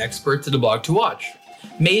collecting experts at the Blog to Watch.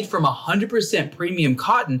 Made from 100% premium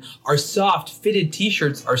cotton, our soft, fitted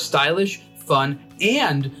t-shirts are stylish, fun,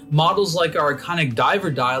 and models like our iconic diver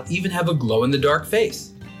dial even have a glow-in-the-dark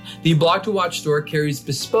face. The Blog to Watch store carries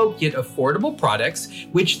bespoke yet affordable products,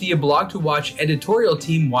 which the Blog to Watch editorial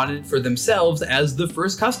team wanted for themselves as the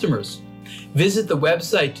first customers. Visit the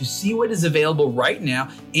website to see what is available right now,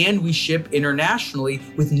 and we ship internationally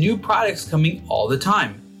with new products coming all the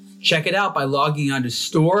time. Check it out by logging on to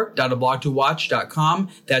store.ablogtowatch.com.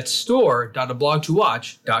 That's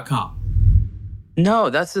store.ablogtowatch.com. No,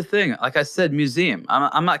 that's the thing. Like I said, museum.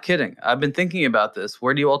 I'm not kidding. I've been thinking about this.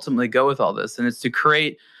 Where do you ultimately go with all this? And it's to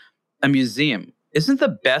create a museum. Isn't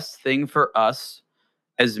the best thing for us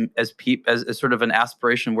as sort of an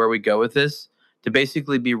aspiration where we go with this to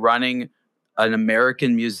basically be running an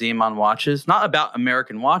American museum on watches? Not about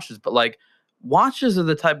American watches, but like watches are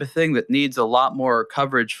the type of thing that needs a lot more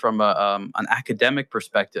coverage from an academic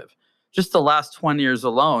perspective. Just the last 20 years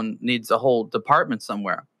alone needs a whole department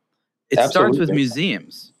somewhere. It Absolutely. starts with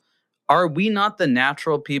museums. Are we not the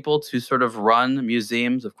natural people to sort of run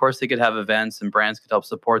museums? Of course, they could have events and brands could help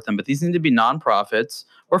support them, but these need to be nonprofits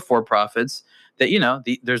or for-profits that,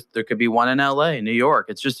 there could be one in LA, New York.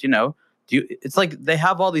 It's just, it's like they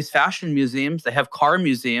have all these fashion museums. They have car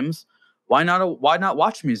museums. Why not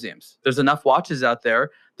watch museums? There's enough watches out there.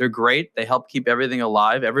 They're great. They help keep everything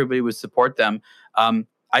alive. Everybody would support them.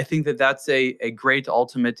 I think that's a great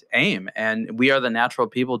ultimate aim. And we are the natural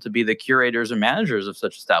people to be the curators and managers of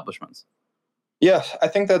such establishments. Yes, I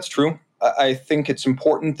think that's true. I think it's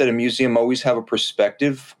important that a museum always have a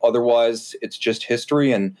perspective. Otherwise, it's just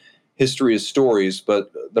history, and history is stories.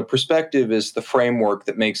 But the perspective is the framework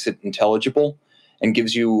that makes it intelligible and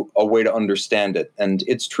gives you a way to understand it. And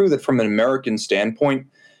it's true that from an American standpoint,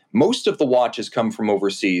 most of the watches come from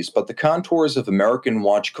overseas, but the contours of American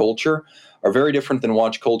watch culture are very different than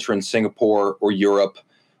watch culture in Singapore or Europe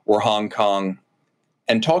or Hong Kong.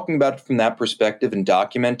 And talking about it from that perspective and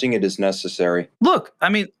documenting it is necessary. Look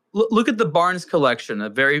at the Barnes collection, a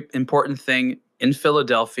very important thing in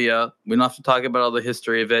Philadelphia. We don't have to talk about all the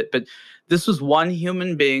history of it, but this was one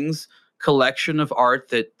human being's collection of art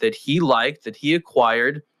that he liked, that he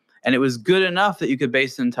acquired, and it was good enough that you could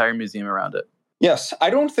base an entire museum around it. Yes, I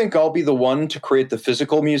don't think I'll be the one to create the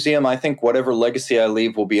physical museum. I think whatever legacy I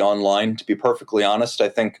leave will be online. To be perfectly honest, I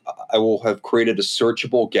think I will have created a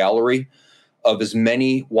searchable gallery of as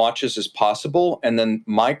many watches as possible. And then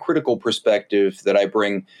my critical perspective that I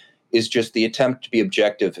bring is just the attempt to be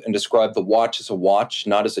objective and describe the watch as a watch,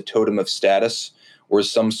 not as a totem of status or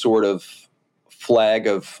some sort of flag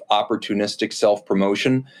of opportunistic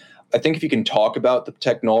self-promotion. I think if you can talk about the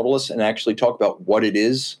Patek Nautilus and actually talk about what it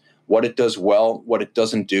is, what it does well, what it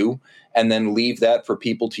doesn't do, and then leave that for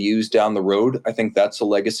people to use down the road, I think that's a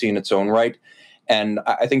legacy in its own right. And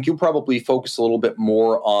I think you'll probably focus a little bit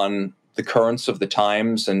more on the currents of the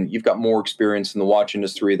times, and you've got more experience in the watch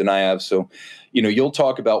industry than I have. So, you'll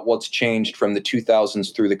talk about what's changed from the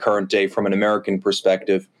 2000s through the current day from an American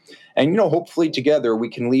perspective. And, hopefully together we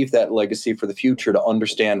can leave that legacy for the future to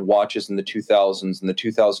understand watches in the 2000s and the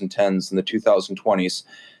 2010s and the 2020s.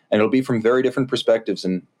 And it'll be from very different perspectives.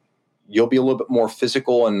 And you'll be a little bit more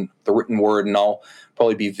physical in the written word, and I'll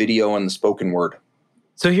probably be video and the spoken word.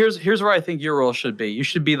 So here's where I think your role should be. You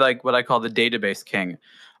should be like what I call the database king.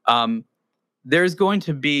 There's going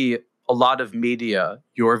to be a lot of media,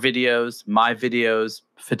 your videos, my videos,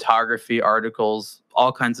 photography, articles,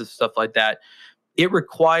 all kinds of stuff like that. It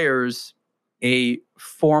requires a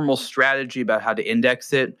formal strategy about how to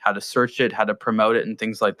index it, how to search it, how to promote it, and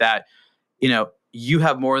things like that. You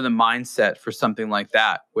have more than mindset for something like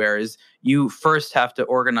that, whereas you first have to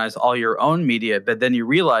organize all your own media, but then you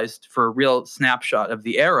realized for a real snapshot of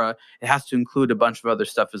the era, it has to include a bunch of other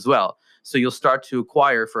stuff as well. So you'll start to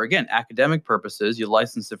acquire, for, again, academic purposes, you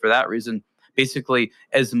license it for that reason, basically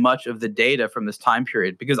as much of the data from this time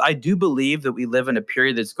period. Because I do believe that we live in a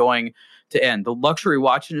period that's going to end. The luxury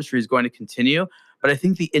watch industry is going to continue, but I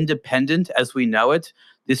think the independent, as we know it,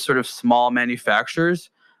 this sort of small manufacturers,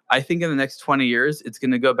 I think in the next 20 years, it's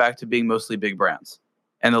going to go back to being mostly big brands.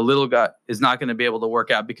 And the little guy is not going to be able to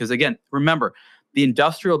work out because, again, remember, the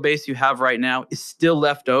industrial base you have right now is still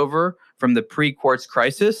left over from the pre-quartz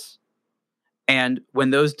crisis. And when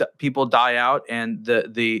those people die out and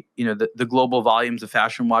the global volumes of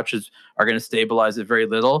fashion watches are going to stabilize at very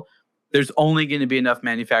little, there's only going to be enough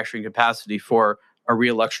manufacturing capacity for a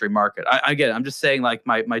real luxury market. I'm just saying like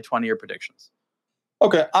my 20-year predictions.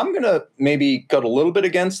 Okay, I'm going to maybe cut a little bit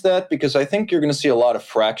against that because I think you're going to see a lot of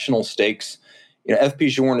fractional stakes. FP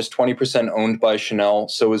Journe is 20% owned by Chanel,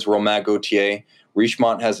 so is Romain Gaultier.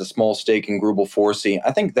 Richemont has a small stake in Greubel Forsey.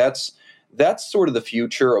 I think that's sort of the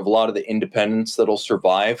future of a lot of the independents that'll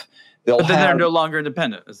survive. But then they're no longer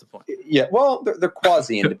independent, is the point. Yeah, well, they're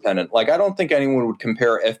quasi-independent. Like, I don't think anyone would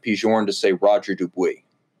compare FP Journe to, say, Roger Dubuis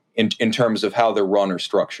in terms of how they're run or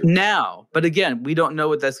structured. Now, but again, we don't know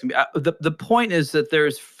what that's going to be. The point is that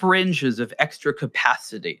there's fringes of extra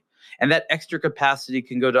capacity. And that extra capacity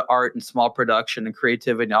can go to art and small production and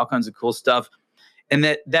creativity and all kinds of cool stuff. And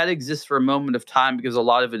that exists for a moment of time because a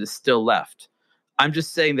lot of it is still left. I'm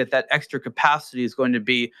just saying that extra capacity is going to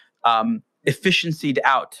be efficiencyed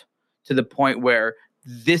out to the point where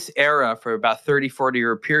this era for about 30,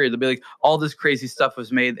 40-year period, they'll be like, all this crazy stuff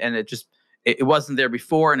was made and it wasn't there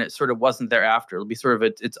before and it sort of wasn't there after. It'll be sort of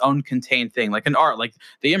its own contained thing, like an art, like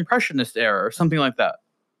the Impressionist era or something like that.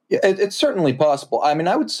 Yeah, it's certainly possible. I mean,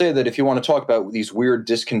 I would say that if you want to talk about these weird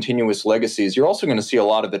discontinuous legacies, you're also going to see a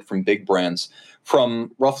lot of it from big brands.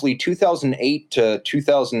 From roughly 2008 to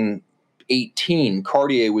 2018,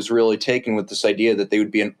 Cartier was really taken with this idea that they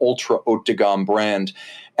would be an ultra haute de gamme brand.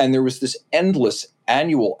 And there was this endless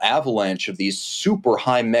annual avalanche of these super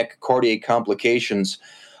high mech Cartier complications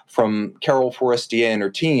from Carole Forestier and her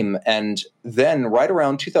team. And then right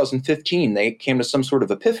around 2015, they came to some sort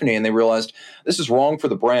of epiphany and they realized this is wrong for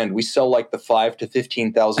the brand. We sell like the $5,000 to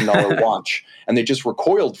 $15,000 watch, and they just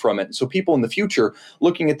recoiled from it. So people in the future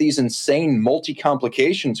looking at these insane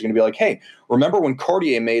multi-complications are going to be like, hey, remember when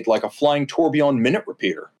Cartier made like a flying tourbillon minute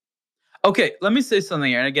repeater? Okay, let me say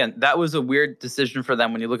something here. And again, that was a weird decision for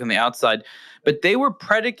them when you look on the outside, but they were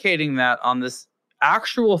predicating that on this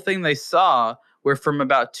actual thing they saw where from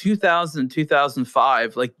about 2000,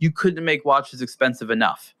 2005, like you couldn't make watches expensive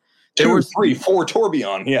enough. There was 3, 4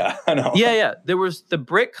 tourbillon. Yeah, I know. Yeah. There was the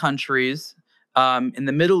BRIC countries in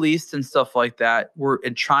the Middle East and stuff like that,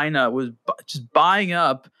 and China was just buying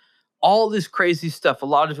up all this crazy stuff. A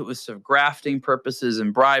lot of it was for grafting purposes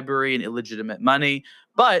and bribery and illegitimate money.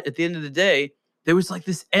 But at the end of the day, there was like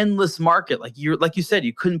this endless market. Like you said,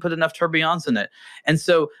 you couldn't put enough tourbillons in it. And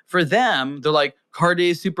so for them, they're like, Cartier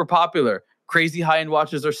is super popular. Crazy high-end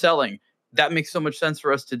watches are selling. That makes so much sense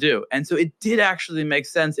for us to do. And so it did actually make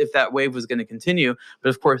sense if that wave was going to continue. But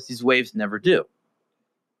of course, these waves never do.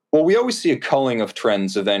 Well, we always see a culling of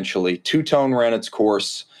trends eventually. Two-tone ran its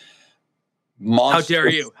course. How dare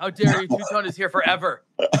you? How dare you? Two-tone is here forever.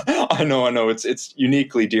 I know. It's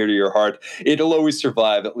uniquely dear to your heart. It'll always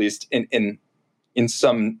survive, at least in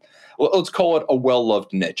some, let's call it a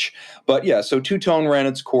well-loved niche. But yeah, so two-tone ran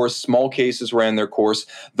its course. Small cases ran their course.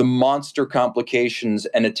 The monster complications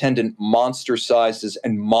and attendant monster sizes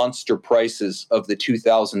and monster prices of the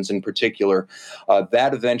 2000s in particular,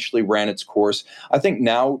 that eventually ran its course. I think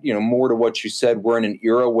now, more to what you said, we're in an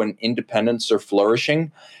era when independents are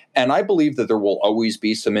flourishing. And I believe that there will always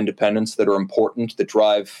be some independents that are important, that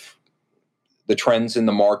drive the trends in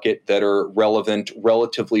the market that are relevant,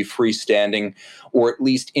 relatively freestanding, or at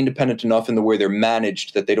least independent enough in the way they're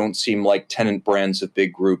managed that they don't seem like tenant brands of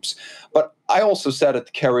big groups. But I also sat at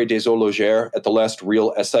the Carré des Horlogers at the last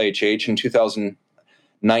real SIHH in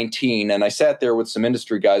 2019, and I sat there with some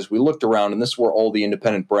industry guys. We looked around, and this is where all the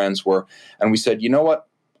independent brands were, and we said, you know what?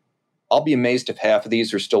 I'll be amazed if half of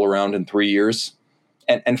these are still around in 3 years.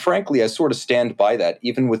 And frankly, I sort of stand by that.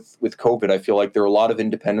 Even with COVID, I feel like there are a lot of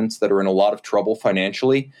independents that are in a lot of trouble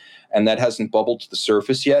financially, and that hasn't bubbled to the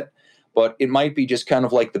surface yet. But it might be just kind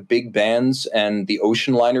of like the big bands and the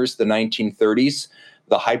ocean liners, the 1930s.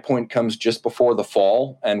 The high point comes just before the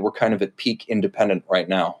fall, and we're kind of at peak independent right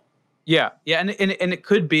now. Yeah, and it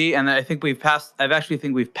could be, and I think we've passed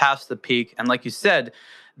the peak. And like you said,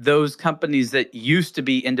 those companies that used to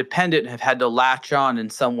be independent have had to latch on in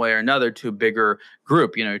some way or another to a bigger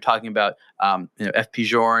group. You're talking about FP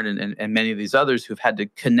Journe and many of these others who've had to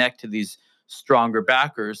connect to these stronger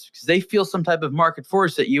backers because they feel some type of market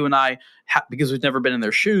force that you and I, because we've never been in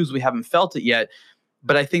their shoes, we haven't felt it yet.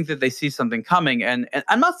 But I think that they see something coming. And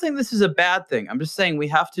I'm not saying this is a bad thing. I'm just saying we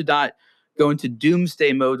have to not go into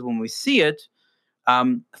doomsday mode when we see it.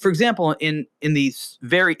 For example, in the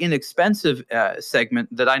very inexpensive segment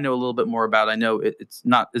that I know a little bit more about, I know it's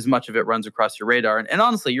not as much of it runs across your radar. And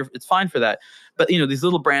honestly, it's fine for that. But, these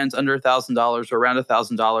little brands under $1,000 or around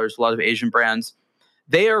 $1,000, a lot of Asian brands,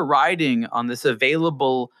 they are riding on this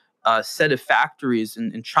available set of factories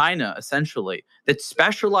in China, essentially, that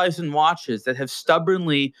specialize in watches that have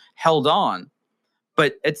stubbornly held on.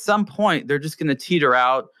 But at some point, they're just going to teeter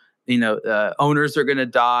out. Owners are going to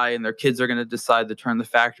die and their kids are going to decide to turn the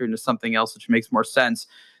factory into something else, which makes more sense.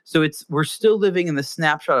 So we're still living in the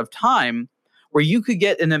snapshot of time where you could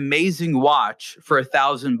get an amazing watch for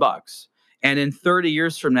 $1,000. And in 30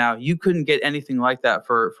 years from now, you couldn't get anything like that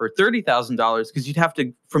for $30,000 because you'd have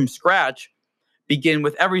to, from scratch, begin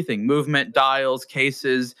with everything, movement, dials,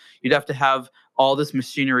 cases. You'd have to have all this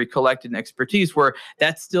machinery collected and expertise where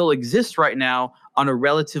that still exists right now on a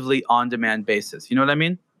relatively on-demand basis. You know what I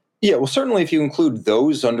mean? Yeah, well, certainly if you include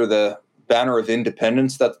those under the banner of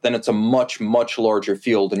independence, then it's a much, much larger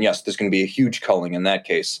field. And yes, there's going to be a huge culling in that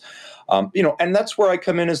case. And that's where I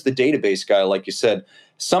come in as the database guy, like you said.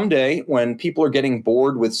 Someday, when people are getting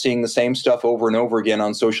bored with seeing the same stuff over and over again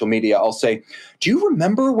on social media, I'll say, do you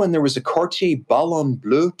remember when there was a Cartier Ballon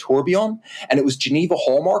Bleu tourbillon, and it was Geneva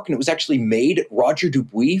Hallmark, and it was actually made at Roger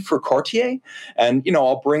Dubuis for Cartier? And,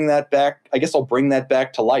 I'll bring that back. I guess I'll bring that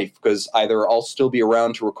back to life, because either I'll still be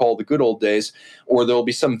around to recall the good old days, or there'll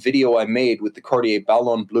be some video I made with the Cartier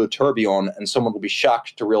Ballon Bleu tourbillon, and someone will be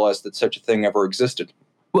shocked to realize that such a thing ever existed.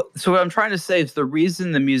 Well, so what I'm trying to say is the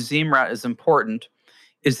reason the museum route is important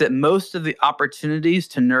is that most of the opportunities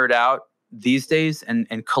to nerd out these days and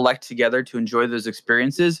collect together to enjoy those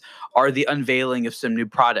experiences are the unveiling of some new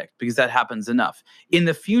product, because that happens enough. In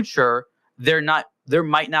the future, there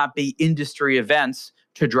might not be industry events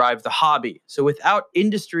to drive the hobby. So without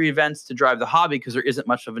industry events to drive the hobby, because there isn't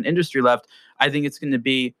much of an industry left, I think it's going to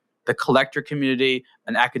be the collector community,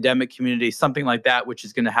 an academic community, something like that, which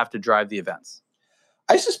is going to have to drive the events.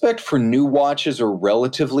 I suspect for new watches or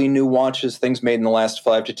relatively new watches, things made in the last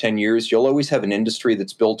 5 to 10 years, you'll always have an industry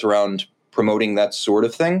that's built around promoting that sort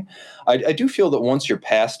of thing. I do feel that once you're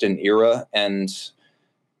past an era, and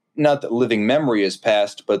not that living memory is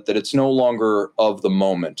past, but that it's no longer of the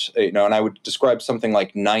moment, and I would describe something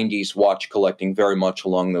like 90s watch collecting very much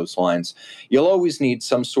along those lines. You'll always need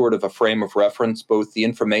some sort of a frame of reference, both the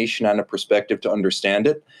information and a perspective to understand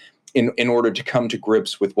it, in order to come to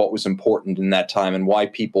grips with what was important in that time and why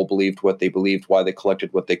people believed what they believed, why they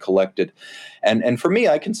collected what they collected. And for me,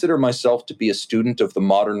 I consider myself to be a student of the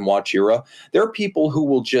modern watch era. There are people who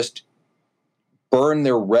will just burn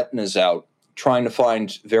their retinas out trying to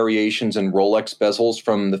find variations in Rolex bezels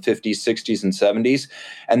from the 50s, 60s, and 70s,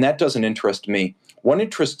 and that doesn't interest me. What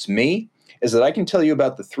interests me is that I can tell you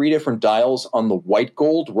about the 3 different dials on the white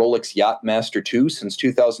gold Rolex Yachtmaster 2 since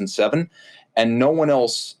 2007, and no one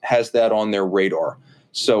else has that on their radar.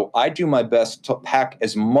 So I do my best to pack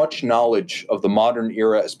as much knowledge of the modern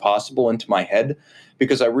era as possible into my head,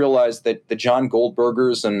 because I realize that the John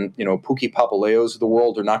Goldbergers and Puki Papaleos of the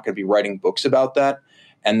world are not going to be writing books about that,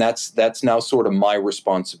 and that's now sort of my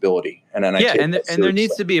responsibility. And there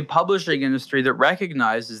needs to be a publishing industry that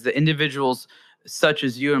recognizes that individuals such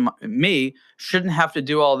as you and me shouldn't have to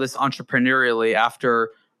do all this entrepreneurially after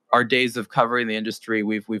our days of covering the industry.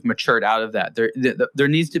 We've matured out of that. There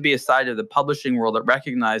needs to be a side of the publishing world that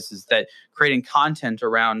recognizes that creating content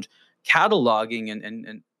around cataloging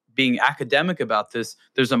and being academic about this,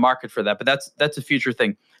 there's a market for that. But that's a future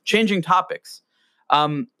thing. Changing topics.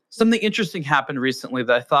 Something interesting happened recently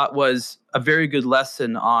that I thought was a very good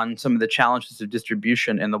lesson on some of the challenges of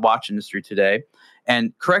distribution in the watch industry today.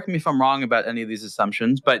 And correct me if I'm wrong about any of these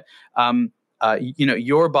assumptions, but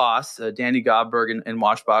your boss, Danny Godberg in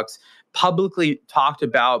Watchbox, publicly talked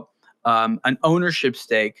about an ownership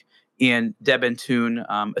stake in De Bethune,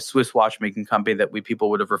 a Swiss watchmaking company that people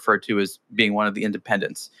would have referred to as being one of the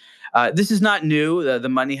independents. This is not new. The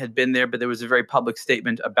money had been there, but there was a very public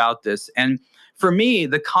statement about this. And for me,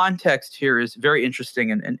 the context here is very interesting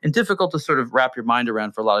and difficult to sort of wrap your mind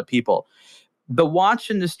around for a lot of people. The watch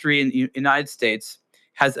industry in the United States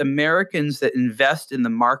has Americans that invest in the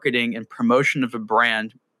marketing and promotion of a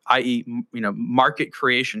brand, i.e., market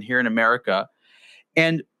creation here in America,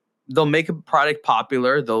 and they'll make a product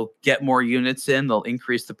popular, they'll get more units in, they'll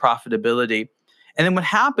increase the profitability. And then what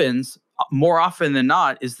happens more often than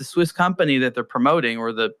not is the Swiss company that they're promoting,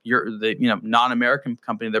 or the non-American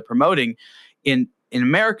company they're promoting in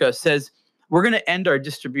America, says, we're going to end our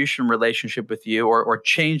distribution relationship with you, or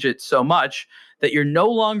change it so much that you're no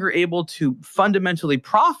longer able to fundamentally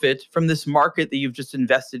profit from this market that you've just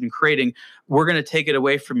invested in creating. We're going to take it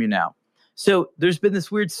away from you now. So there's been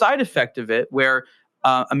this weird side effect of it where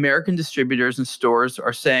American distributors and stores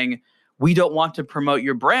are saying, we don't want to promote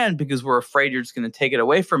your brand because we're afraid you're just going to take it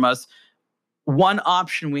away from us. One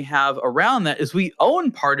option we have around that is we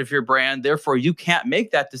own part of your brand. Therefore, you can't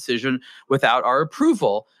make that decision without our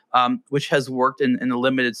approval, which has worked in a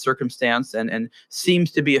limited circumstance and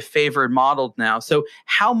seems to be a favored model now. So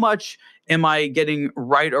how much am I getting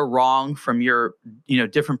right or wrong from your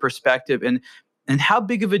different perspective? And how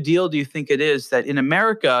big of a deal do you think it is that in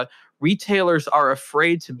America, retailers are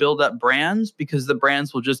afraid to build up brands because the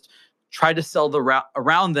brands will just try to sell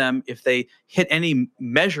around them if they hit any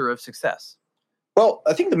measure of success? Well,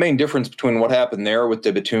 I think the main difference between what happened there with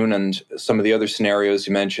De Bethune and some of the other scenarios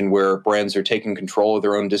you mentioned where brands are taking control of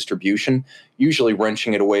their own distribution, usually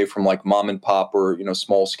wrenching it away from like mom and pop or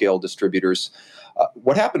small scale distributors.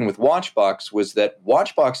 What happened with Watchbox was that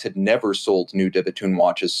Watchbox had never sold new De Bethune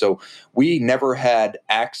watches, so we never had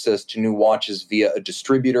access to new watches via a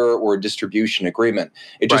distributor or a distribution agreement.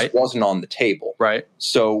 It just wasn't on the table. Right.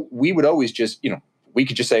 So we would always just, we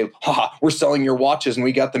could just say, we're selling your watches and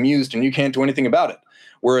we got them used and you can't do anything about it.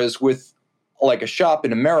 Whereas with like a shop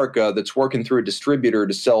in America that's working through a distributor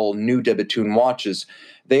to sell new De Bethune watches,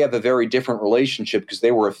 they have a very different relationship because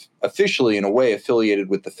they were officially, in a way, affiliated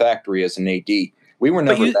with the factory as an AD. We were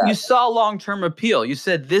never that. You saw long-term appeal. You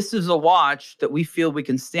said, this is a watch that we feel we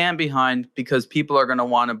can stand behind because people are going to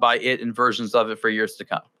want to buy it and versions of it for years to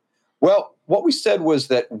come. Well, what we said was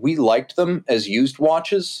that we liked them as used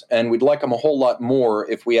watches, and we'd like them a whole lot more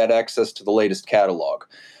if we had access to the latest catalog.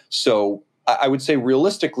 So I would say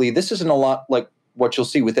realistically, this isn't a lot like what you'll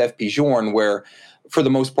see with FP Journe, where for the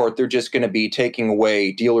most part, they're just going to be taking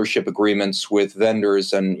away dealership agreements with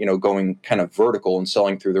vendors and, going kind of vertical and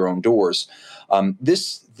selling through their own doors.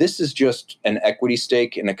 This is just an equity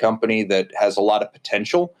stake in a company that has a lot of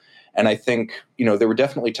potential. And I think, there were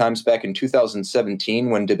definitely times back in 2017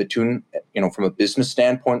 when De Bethune, from a business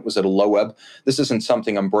standpoint, was at a low ebb. This isn't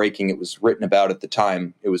something I'm breaking. It was written about at the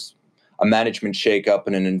time. It was a management shakeup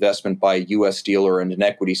and an investment by a U.S. dealer and an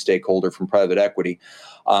equity stakeholder from private equity.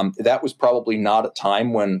 That was probably not a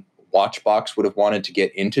time when Watchbox would have wanted to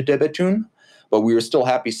get into De Bethune, but we were still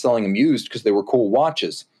happy selling them used because they were cool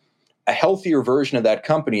watches. A healthier version of that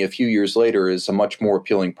company a few years later is a much more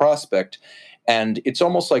appealing prospect. And it's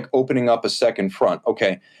almost like opening up a second front.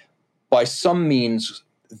 Okay, by some means,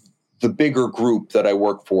 the bigger group that I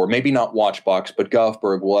work for, maybe not Watchbox, but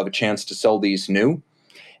Govberg, will have a chance to sell these new.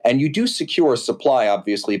 And you do secure supply,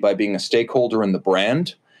 obviously, by being a stakeholder in the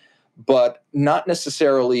brand, but not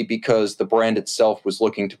necessarily because the brand itself was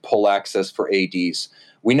looking to pull access for ADs.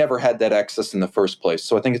 We never had that access in the first place.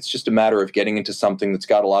 So I think it's just a matter of getting into something that's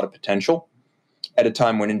got a lot of potential at a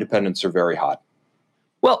time when independents are very hot.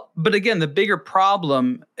 Well, but again, the bigger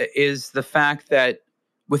problem is the fact that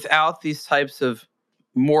without these types of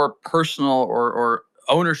more personal or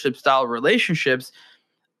ownership style relationships,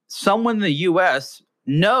 someone in the U.S.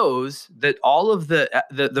 knows that all of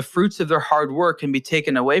the fruits of their hard work can be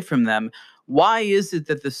taken away from them. Why is it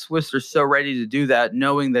that the Swiss are so ready to do that,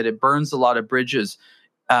 knowing that it burns a lot of bridges?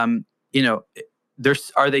 Are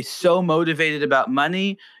they so motivated about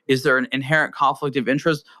money? Is there an inherent conflict of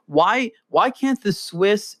interest? Why can't the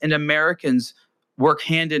Swiss and Americans work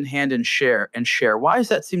hand in hand and share? Why does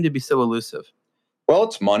that seem to be so elusive? Well,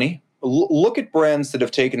 it's money. Look at brands that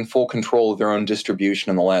have taken full control of their own distribution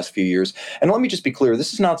in the last few years. And let me just be clear,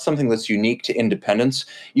 this is not something that's unique to independents.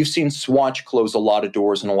 You've seen Swatch close a lot of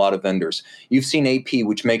doors and a lot of vendors. You've seen AP,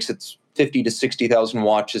 which makes its 50 to 60,000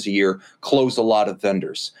 watches a year close a lot of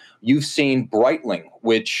vendors. You've seen Breitling,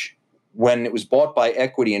 which when it was bought by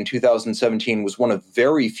Equity in 2017 was one of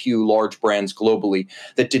very few large brands globally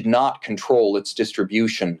that did not control its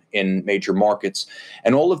distribution in major markets.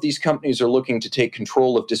 And all of these companies are looking to take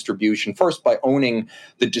control of distribution, first by owning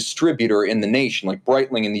the distributor in the nation, like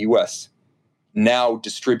Breitling in the US now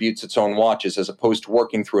distributes its own watches as opposed to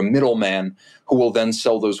working through a middleman who will then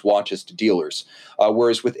sell those watches to dealers.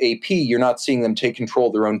 Whereas with AP, you're not seeing them take control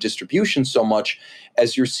of their own distribution so much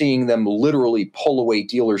as you're seeing them literally pull away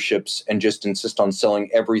dealerships and just insist on selling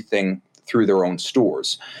everything through their own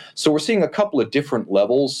stores. So we're seeing a couple of different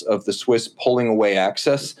levels of the Swiss pulling away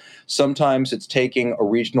access. Sometimes it's taking a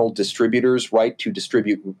regional distributor's right to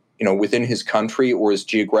distribute, within his country or his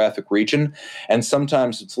geographic region. And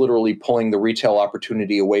sometimes it's literally pulling the retail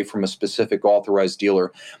opportunity away from a specific authorized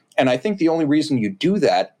dealer. And I think the only reason you do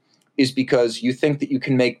that is because you think that you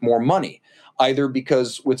can make more money, either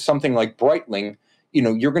because with something like Breitling,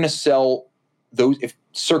 you're going to sell those, if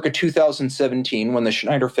circa 2017, when the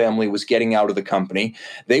Schneider family was getting out of the company,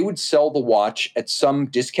 they would sell the watch at some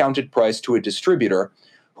discounted price to a distributor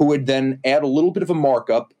who would then add a little bit of a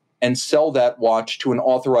markup and sell that watch to an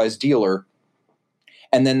authorized dealer.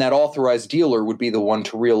 And then that authorized dealer would be the one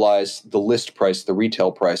to realize the list price, the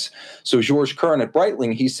retail price. So Georges Kern at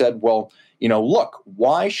Breitling, he said, well, look,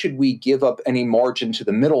 why should we give up any margin to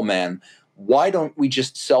the middleman? Why don't we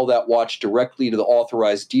just sell that watch directly to the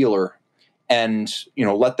authorized dealer and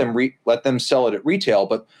let them sell it at retail?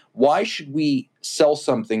 But why should we sell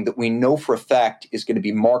something that we know for a fact is going to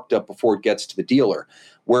be marked up before it gets to the dealer?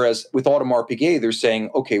 Whereas with Audemars Piguet, they're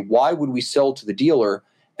saying, okay, why would we sell to the dealer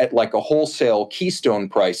at like a wholesale keystone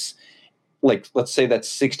price, like let's say that's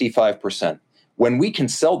 65%, when we can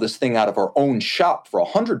sell this thing out of our own shop for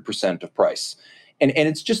 100% of price? And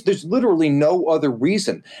it's just, there's literally no other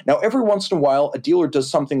reason. Now, every once in a while, a dealer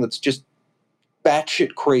does something that's just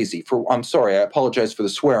batshit crazy. I'm sorry, I apologize for the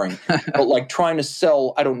swearing, but like trying to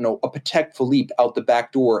sell, I don't know, a Patek Philippe out the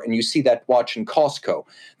back door, and you see that watch in Costco.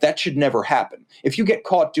 That should never happen. If you get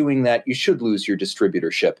caught doing that, you should lose your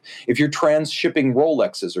distributorship. If you're trans-shipping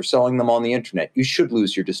Rolexes or selling them on the internet, you should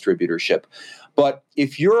lose your distributorship. But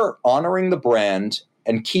if you're honoring the brand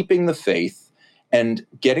and keeping the faith and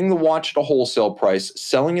getting the watch at a wholesale price,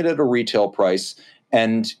 selling it at a retail price,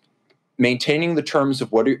 and maintaining the terms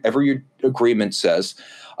of whatever your agreement says,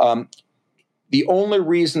 the only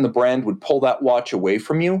reason the brand would pull that watch away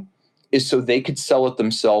from you is so they could sell it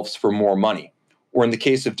themselves for more money. Or in the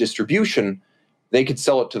case of distribution, they could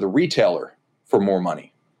sell it to the retailer for more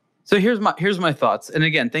money. So here's my thoughts. And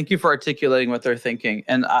again, thank you for articulating what they're thinking.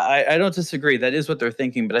 And I don't disagree. That is what they're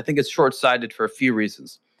thinking, but I think it's short-sighted for a few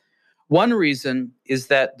reasons. One reason is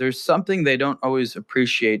that there's something they don't always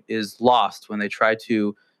appreciate is lost when they try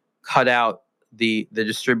to cut out the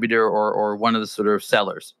distributor or one of the sort of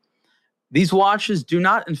sellers. These watches do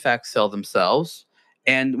not, in fact, sell themselves.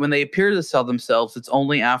 And when they appear to sell themselves, it's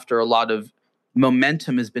only after a lot of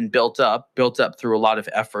momentum has been built up through a lot of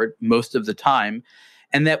effort most of the time.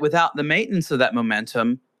 And that without the maintenance of that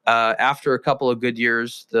momentum, after a couple of good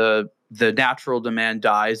years, the natural demand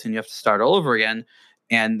dies and you have to start all over again.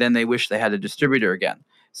 And then they wish they had a distributor again.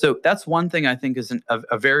 So that's one thing I think is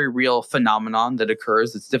a very real phenomenon that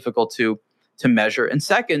occurs. It's difficult to measure. And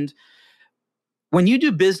second, when you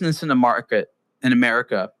do business in a market in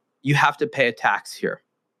America, you have to pay a tax here.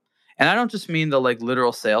 And I don't just mean the like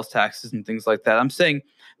literal sales taxes and things like that. I'm saying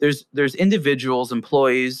there's individuals,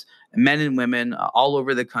 employees, men and women all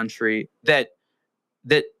over the country that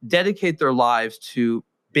dedicate their lives to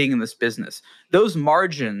being in this business. Those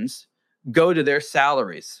margins go to their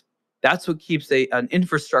salaries. That's what keeps an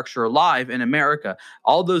infrastructure alive in America.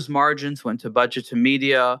 All those margins went to budget to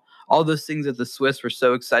media. All those things that the Swiss were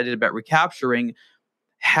so excited about recapturing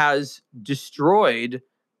has destroyed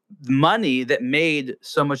money that made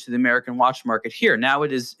so much of the American watch market here. Now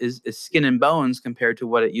it is skin and bones compared to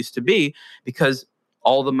what it used to be, because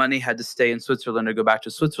all the money had to stay in Switzerland or go back to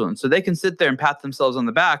Switzerland. So they can sit there and pat themselves on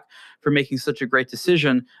the back for making such a great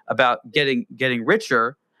decision about getting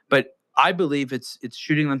richer, but I believe it's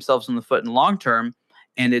shooting themselves in the foot in long term,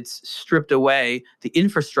 and it's stripped away the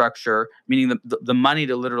infrastructure, meaning the money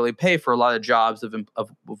to literally pay for a lot of jobs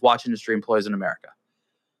of watch industry employees in America.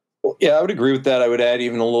 Well, yeah, I would agree with that. I would add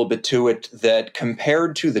even a little bit to it that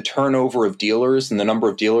compared to the turnover of dealers and the number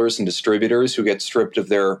of dealers and distributors who get stripped of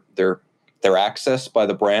their access by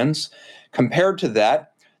the brands, compared to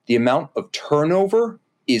that, the amount of turnover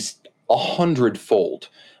is 100-fold.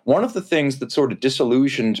 One of the things that sort of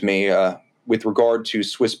disillusioned me with regard to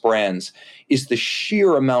Swiss brands is the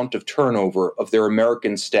sheer amount of turnover of their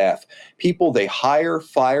American staff. People they hire,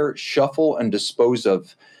 fire, shuffle, and dispose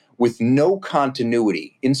of with no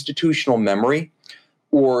continuity, institutional memory,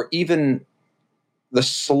 or even the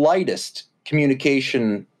slightest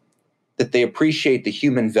communication that they appreciate the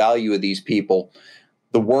human value of these people,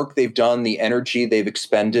 the work they've done, the energy they've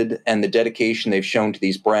expended, and the dedication they've shown to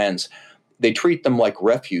these brands. They treat them like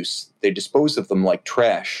refuse. They dispose of them like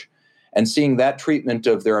trash. And seeing that treatment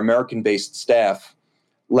of their American-based staff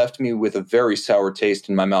left me with a very sour taste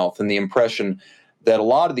in my mouth, and the impression that a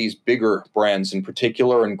lot of these bigger brands in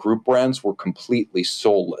particular and group brands were completely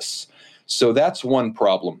soulless. So that's one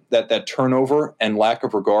problem, that turnover and lack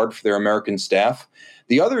of regard for their American staff.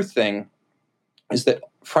 The other thing is that,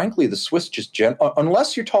 frankly, the Swiss just,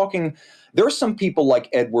 unless you're talking, there are some people like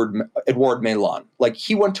Edouard Mélin. Like,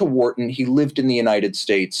 he went to Wharton, he lived in the United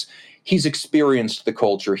States, he's experienced the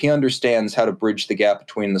culture, he understands how to bridge the gap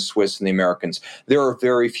between the Swiss and the Americans. There are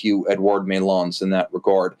very few Edouard Mélins in that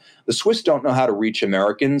regard. The Swiss don't know how to reach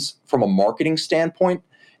Americans from a marketing standpoint,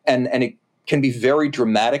 and it can be very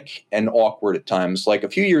dramatic and awkward at times. Like a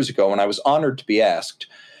few years ago, when I was honored to be asked,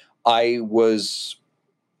 I was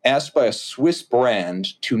asked by a Swiss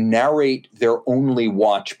brand to narrate their Only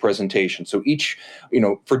Watch presentation. So each,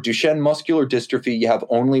 for Duchenne muscular dystrophy, you have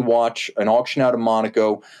Only Watch, an auction out of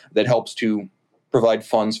Monaco that helps to provide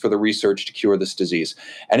funds for the research to cure this disease.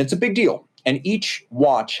 And it's a big deal. And each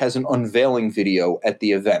watch has an unveiling video at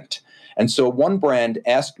the event. And so one brand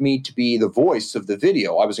asked me to be the voice of the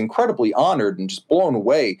video. I was incredibly honored and just blown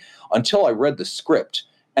away until I read the script.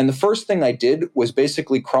 And the first thing I did was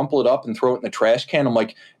basically crumple it up and throw it in the trash can. I'm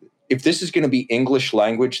like, if this is going to be English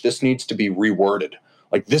language, this needs to be reworded.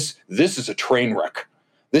 Like this is a train wreck.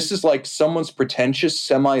 This is like someone's pretentious,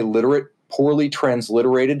 semi-literate, poorly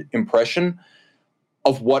transliterated impression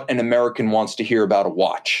of what an American wants to hear about a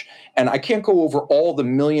watch. And I can't go over all the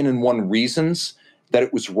 1,000,001 reasons that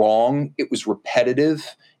it was wrong. It was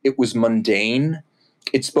repetitive. It was mundane.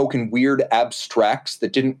 It spoke in weird abstracts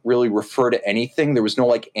that didn't really refer to anything. There was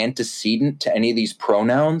no antecedent to any of these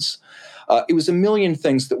pronouns. It was a million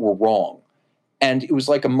things that were wrong. And it was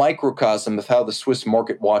like a microcosm of how the Swiss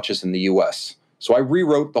market watches in the US. So I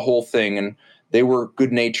rewrote the whole thing, and they were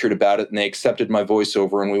good-natured about it, and they accepted my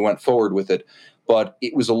voiceover, and we went forward with it. But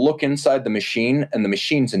it was a look inside the machine, and the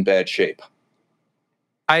machine's in bad shape.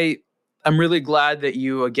 I'm really glad that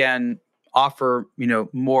you, again, offer,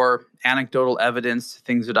 more anecdotal evidence,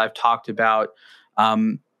 things that I've talked about.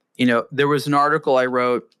 There was an article I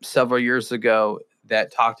wrote several years ago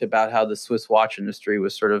that talked about how the Swiss watch industry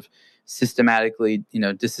was sort of systematically,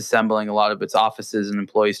 disassembling a lot of its offices and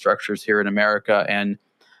employee structures here in America. And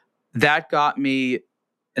that got me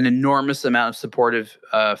an enormous amount of supportive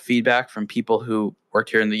feedback from people who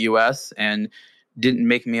worked here in the US and didn't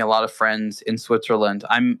make me a lot of friends in Switzerland.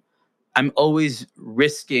 I'm always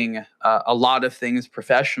risking a lot of things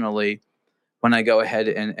professionally when I go ahead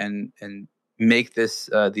and make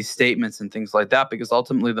these statements and things like that, because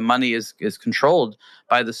ultimately the money is controlled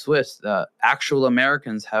by the Swiss. Actual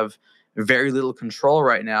Americans have very little control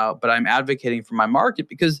right now, but I'm advocating for my market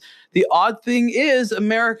because the odd thing is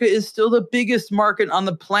America is still the biggest market on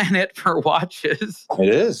the planet for watches. It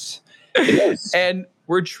is. And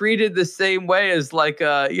we're treated the same way as like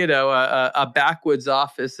a backwoods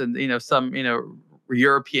office and some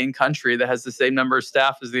European country that has the same number of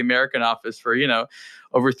staff as the American office for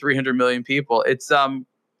over 300 million people. It's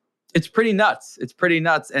pretty nuts. It's pretty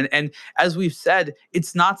nuts. And as we've said,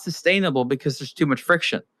 it's not sustainable because there's too much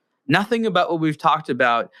friction. Nothing about what we've talked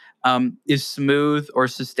about is smooth or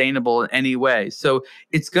sustainable in any way. So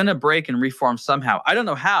it's going to break and reform somehow. I don't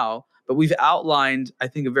know how, but we've outlined, I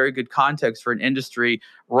think, a very good context for an industry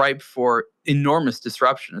ripe for enormous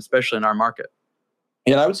disruption, especially in our market.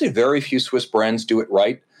 And I would say very few Swiss brands do it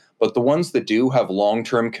right, but the ones that do have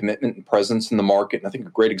long-term commitment and presence in the market. And I think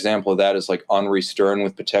a great example of that is like Henri Stern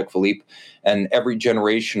with Patek Philippe. And every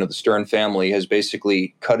generation of the Stern family has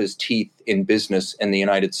basically cut his teeth in business in the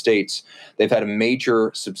United States. They've had a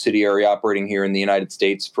major subsidiary operating here in the United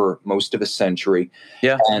States for most of a century.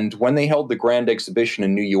 Yeah. And when they held the Grand Exhibition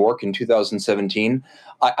in New York in 2017,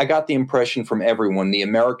 I got the impression from everyone, the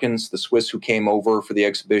Americans, the Swiss who came over for the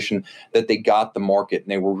exhibition, that they got the market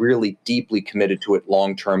and they were really deeply committed to it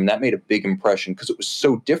long term. And that made a big impression because it was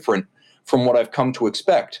so different from what I've come to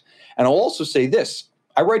expect. And I'll also say this,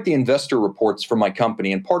 I write the investor reports for my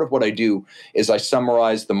company, and part of what I do is I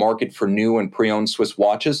summarize the market for new and pre-owned Swiss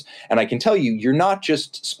watches. And I can tell you, you're not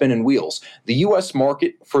just spinning wheels. The U.S.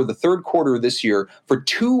 market for the third quarter of this year, for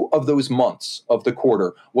 2 of those months of the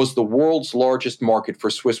quarter, was the world's largest market for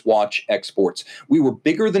Swiss watch exports. We were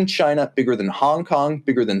bigger than China, bigger than Hong Kong,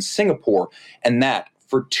 bigger than Singapore, and that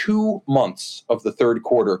for 2 months of the third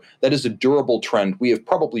quarter. That is a durable trend. We have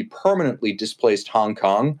probably permanently displaced Hong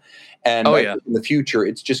Kong. And in the future,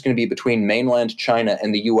 it's just going to be between mainland China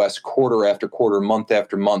and the U.S. quarter after quarter, month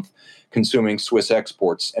after month, consuming Swiss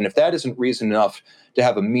exports. And if that isn't reason enough to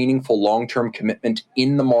have a meaningful long-term commitment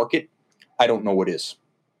in the market, I don't know what is.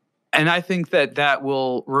 And I think that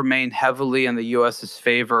will remain heavily in the U.S.'s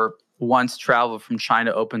favor once travel from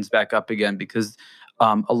China opens back up again, because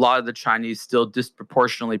a lot of the Chinese still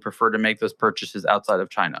disproportionately prefer to make those purchases outside of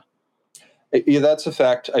China. Yeah, that's a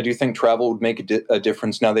fact. I do think travel would make a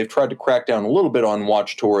difference. Now, they've tried to crack down a little bit on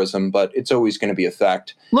watch tourism, but it's always going to be a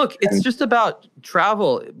fact. Look, it's just about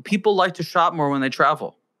travel. People like to shop more when they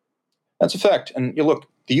travel. That's a fact. And look,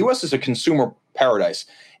 the U.S. is a consumer paradise.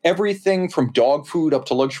 Everything from dog food up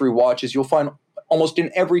to luxury watches, you'll find almost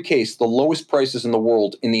in every case the lowest prices in the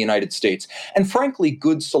world in the United States. And frankly,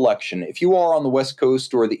 good selection. If you are on the West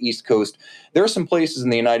Coast or the East Coast, there are some places in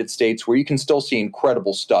the United States where you can still see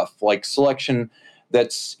incredible stuff, like selection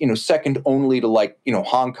that's, second only to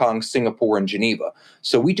Hong Kong, Singapore, and Geneva.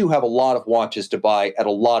 So we do have a lot of watches to buy at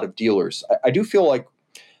a lot of dealers. I do feel like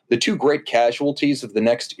the 2 great casualties of the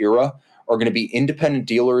next era are going to be independent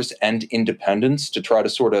dealers and independents, to try to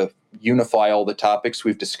sort of unify all the topics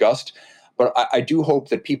we've discussed. But I do hope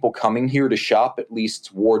that people coming here to shop at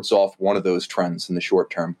least wards off one of those trends in the short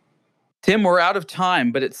term. Tim, we're out of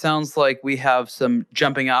time, but it sounds like we have some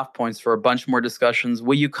jumping off points for a bunch more discussions.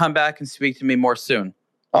 Will you come back and speak to me more soon?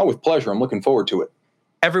 Oh, with pleasure. I'm looking forward to it.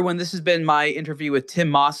 Everyone, this has been my interview with Tim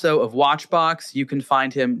Masso of Watchbox. You can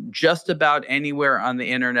find him just about anywhere on the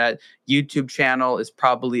internet. YouTube channel is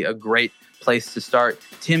probably a great place to start.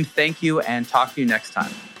 Tim, thank you, and talk to you next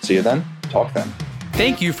time. See you then. Talk then.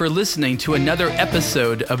 Thank you for listening to another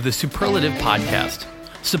episode of the Superlative Podcast.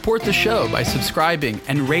 Support the show by subscribing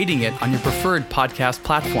and rating it on your preferred podcast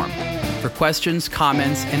platform. For questions,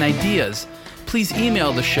 comments, and ideas, please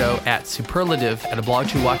email the show at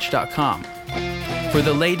superlative@ablog2watch.com. For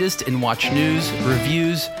the latest in watch news,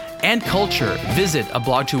 reviews, and culture, visit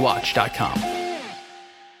ablog2watch.com.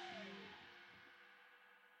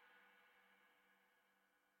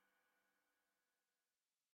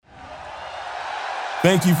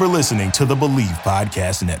 Thank you for listening to the Believe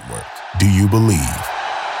Podcast Network. Do you believe?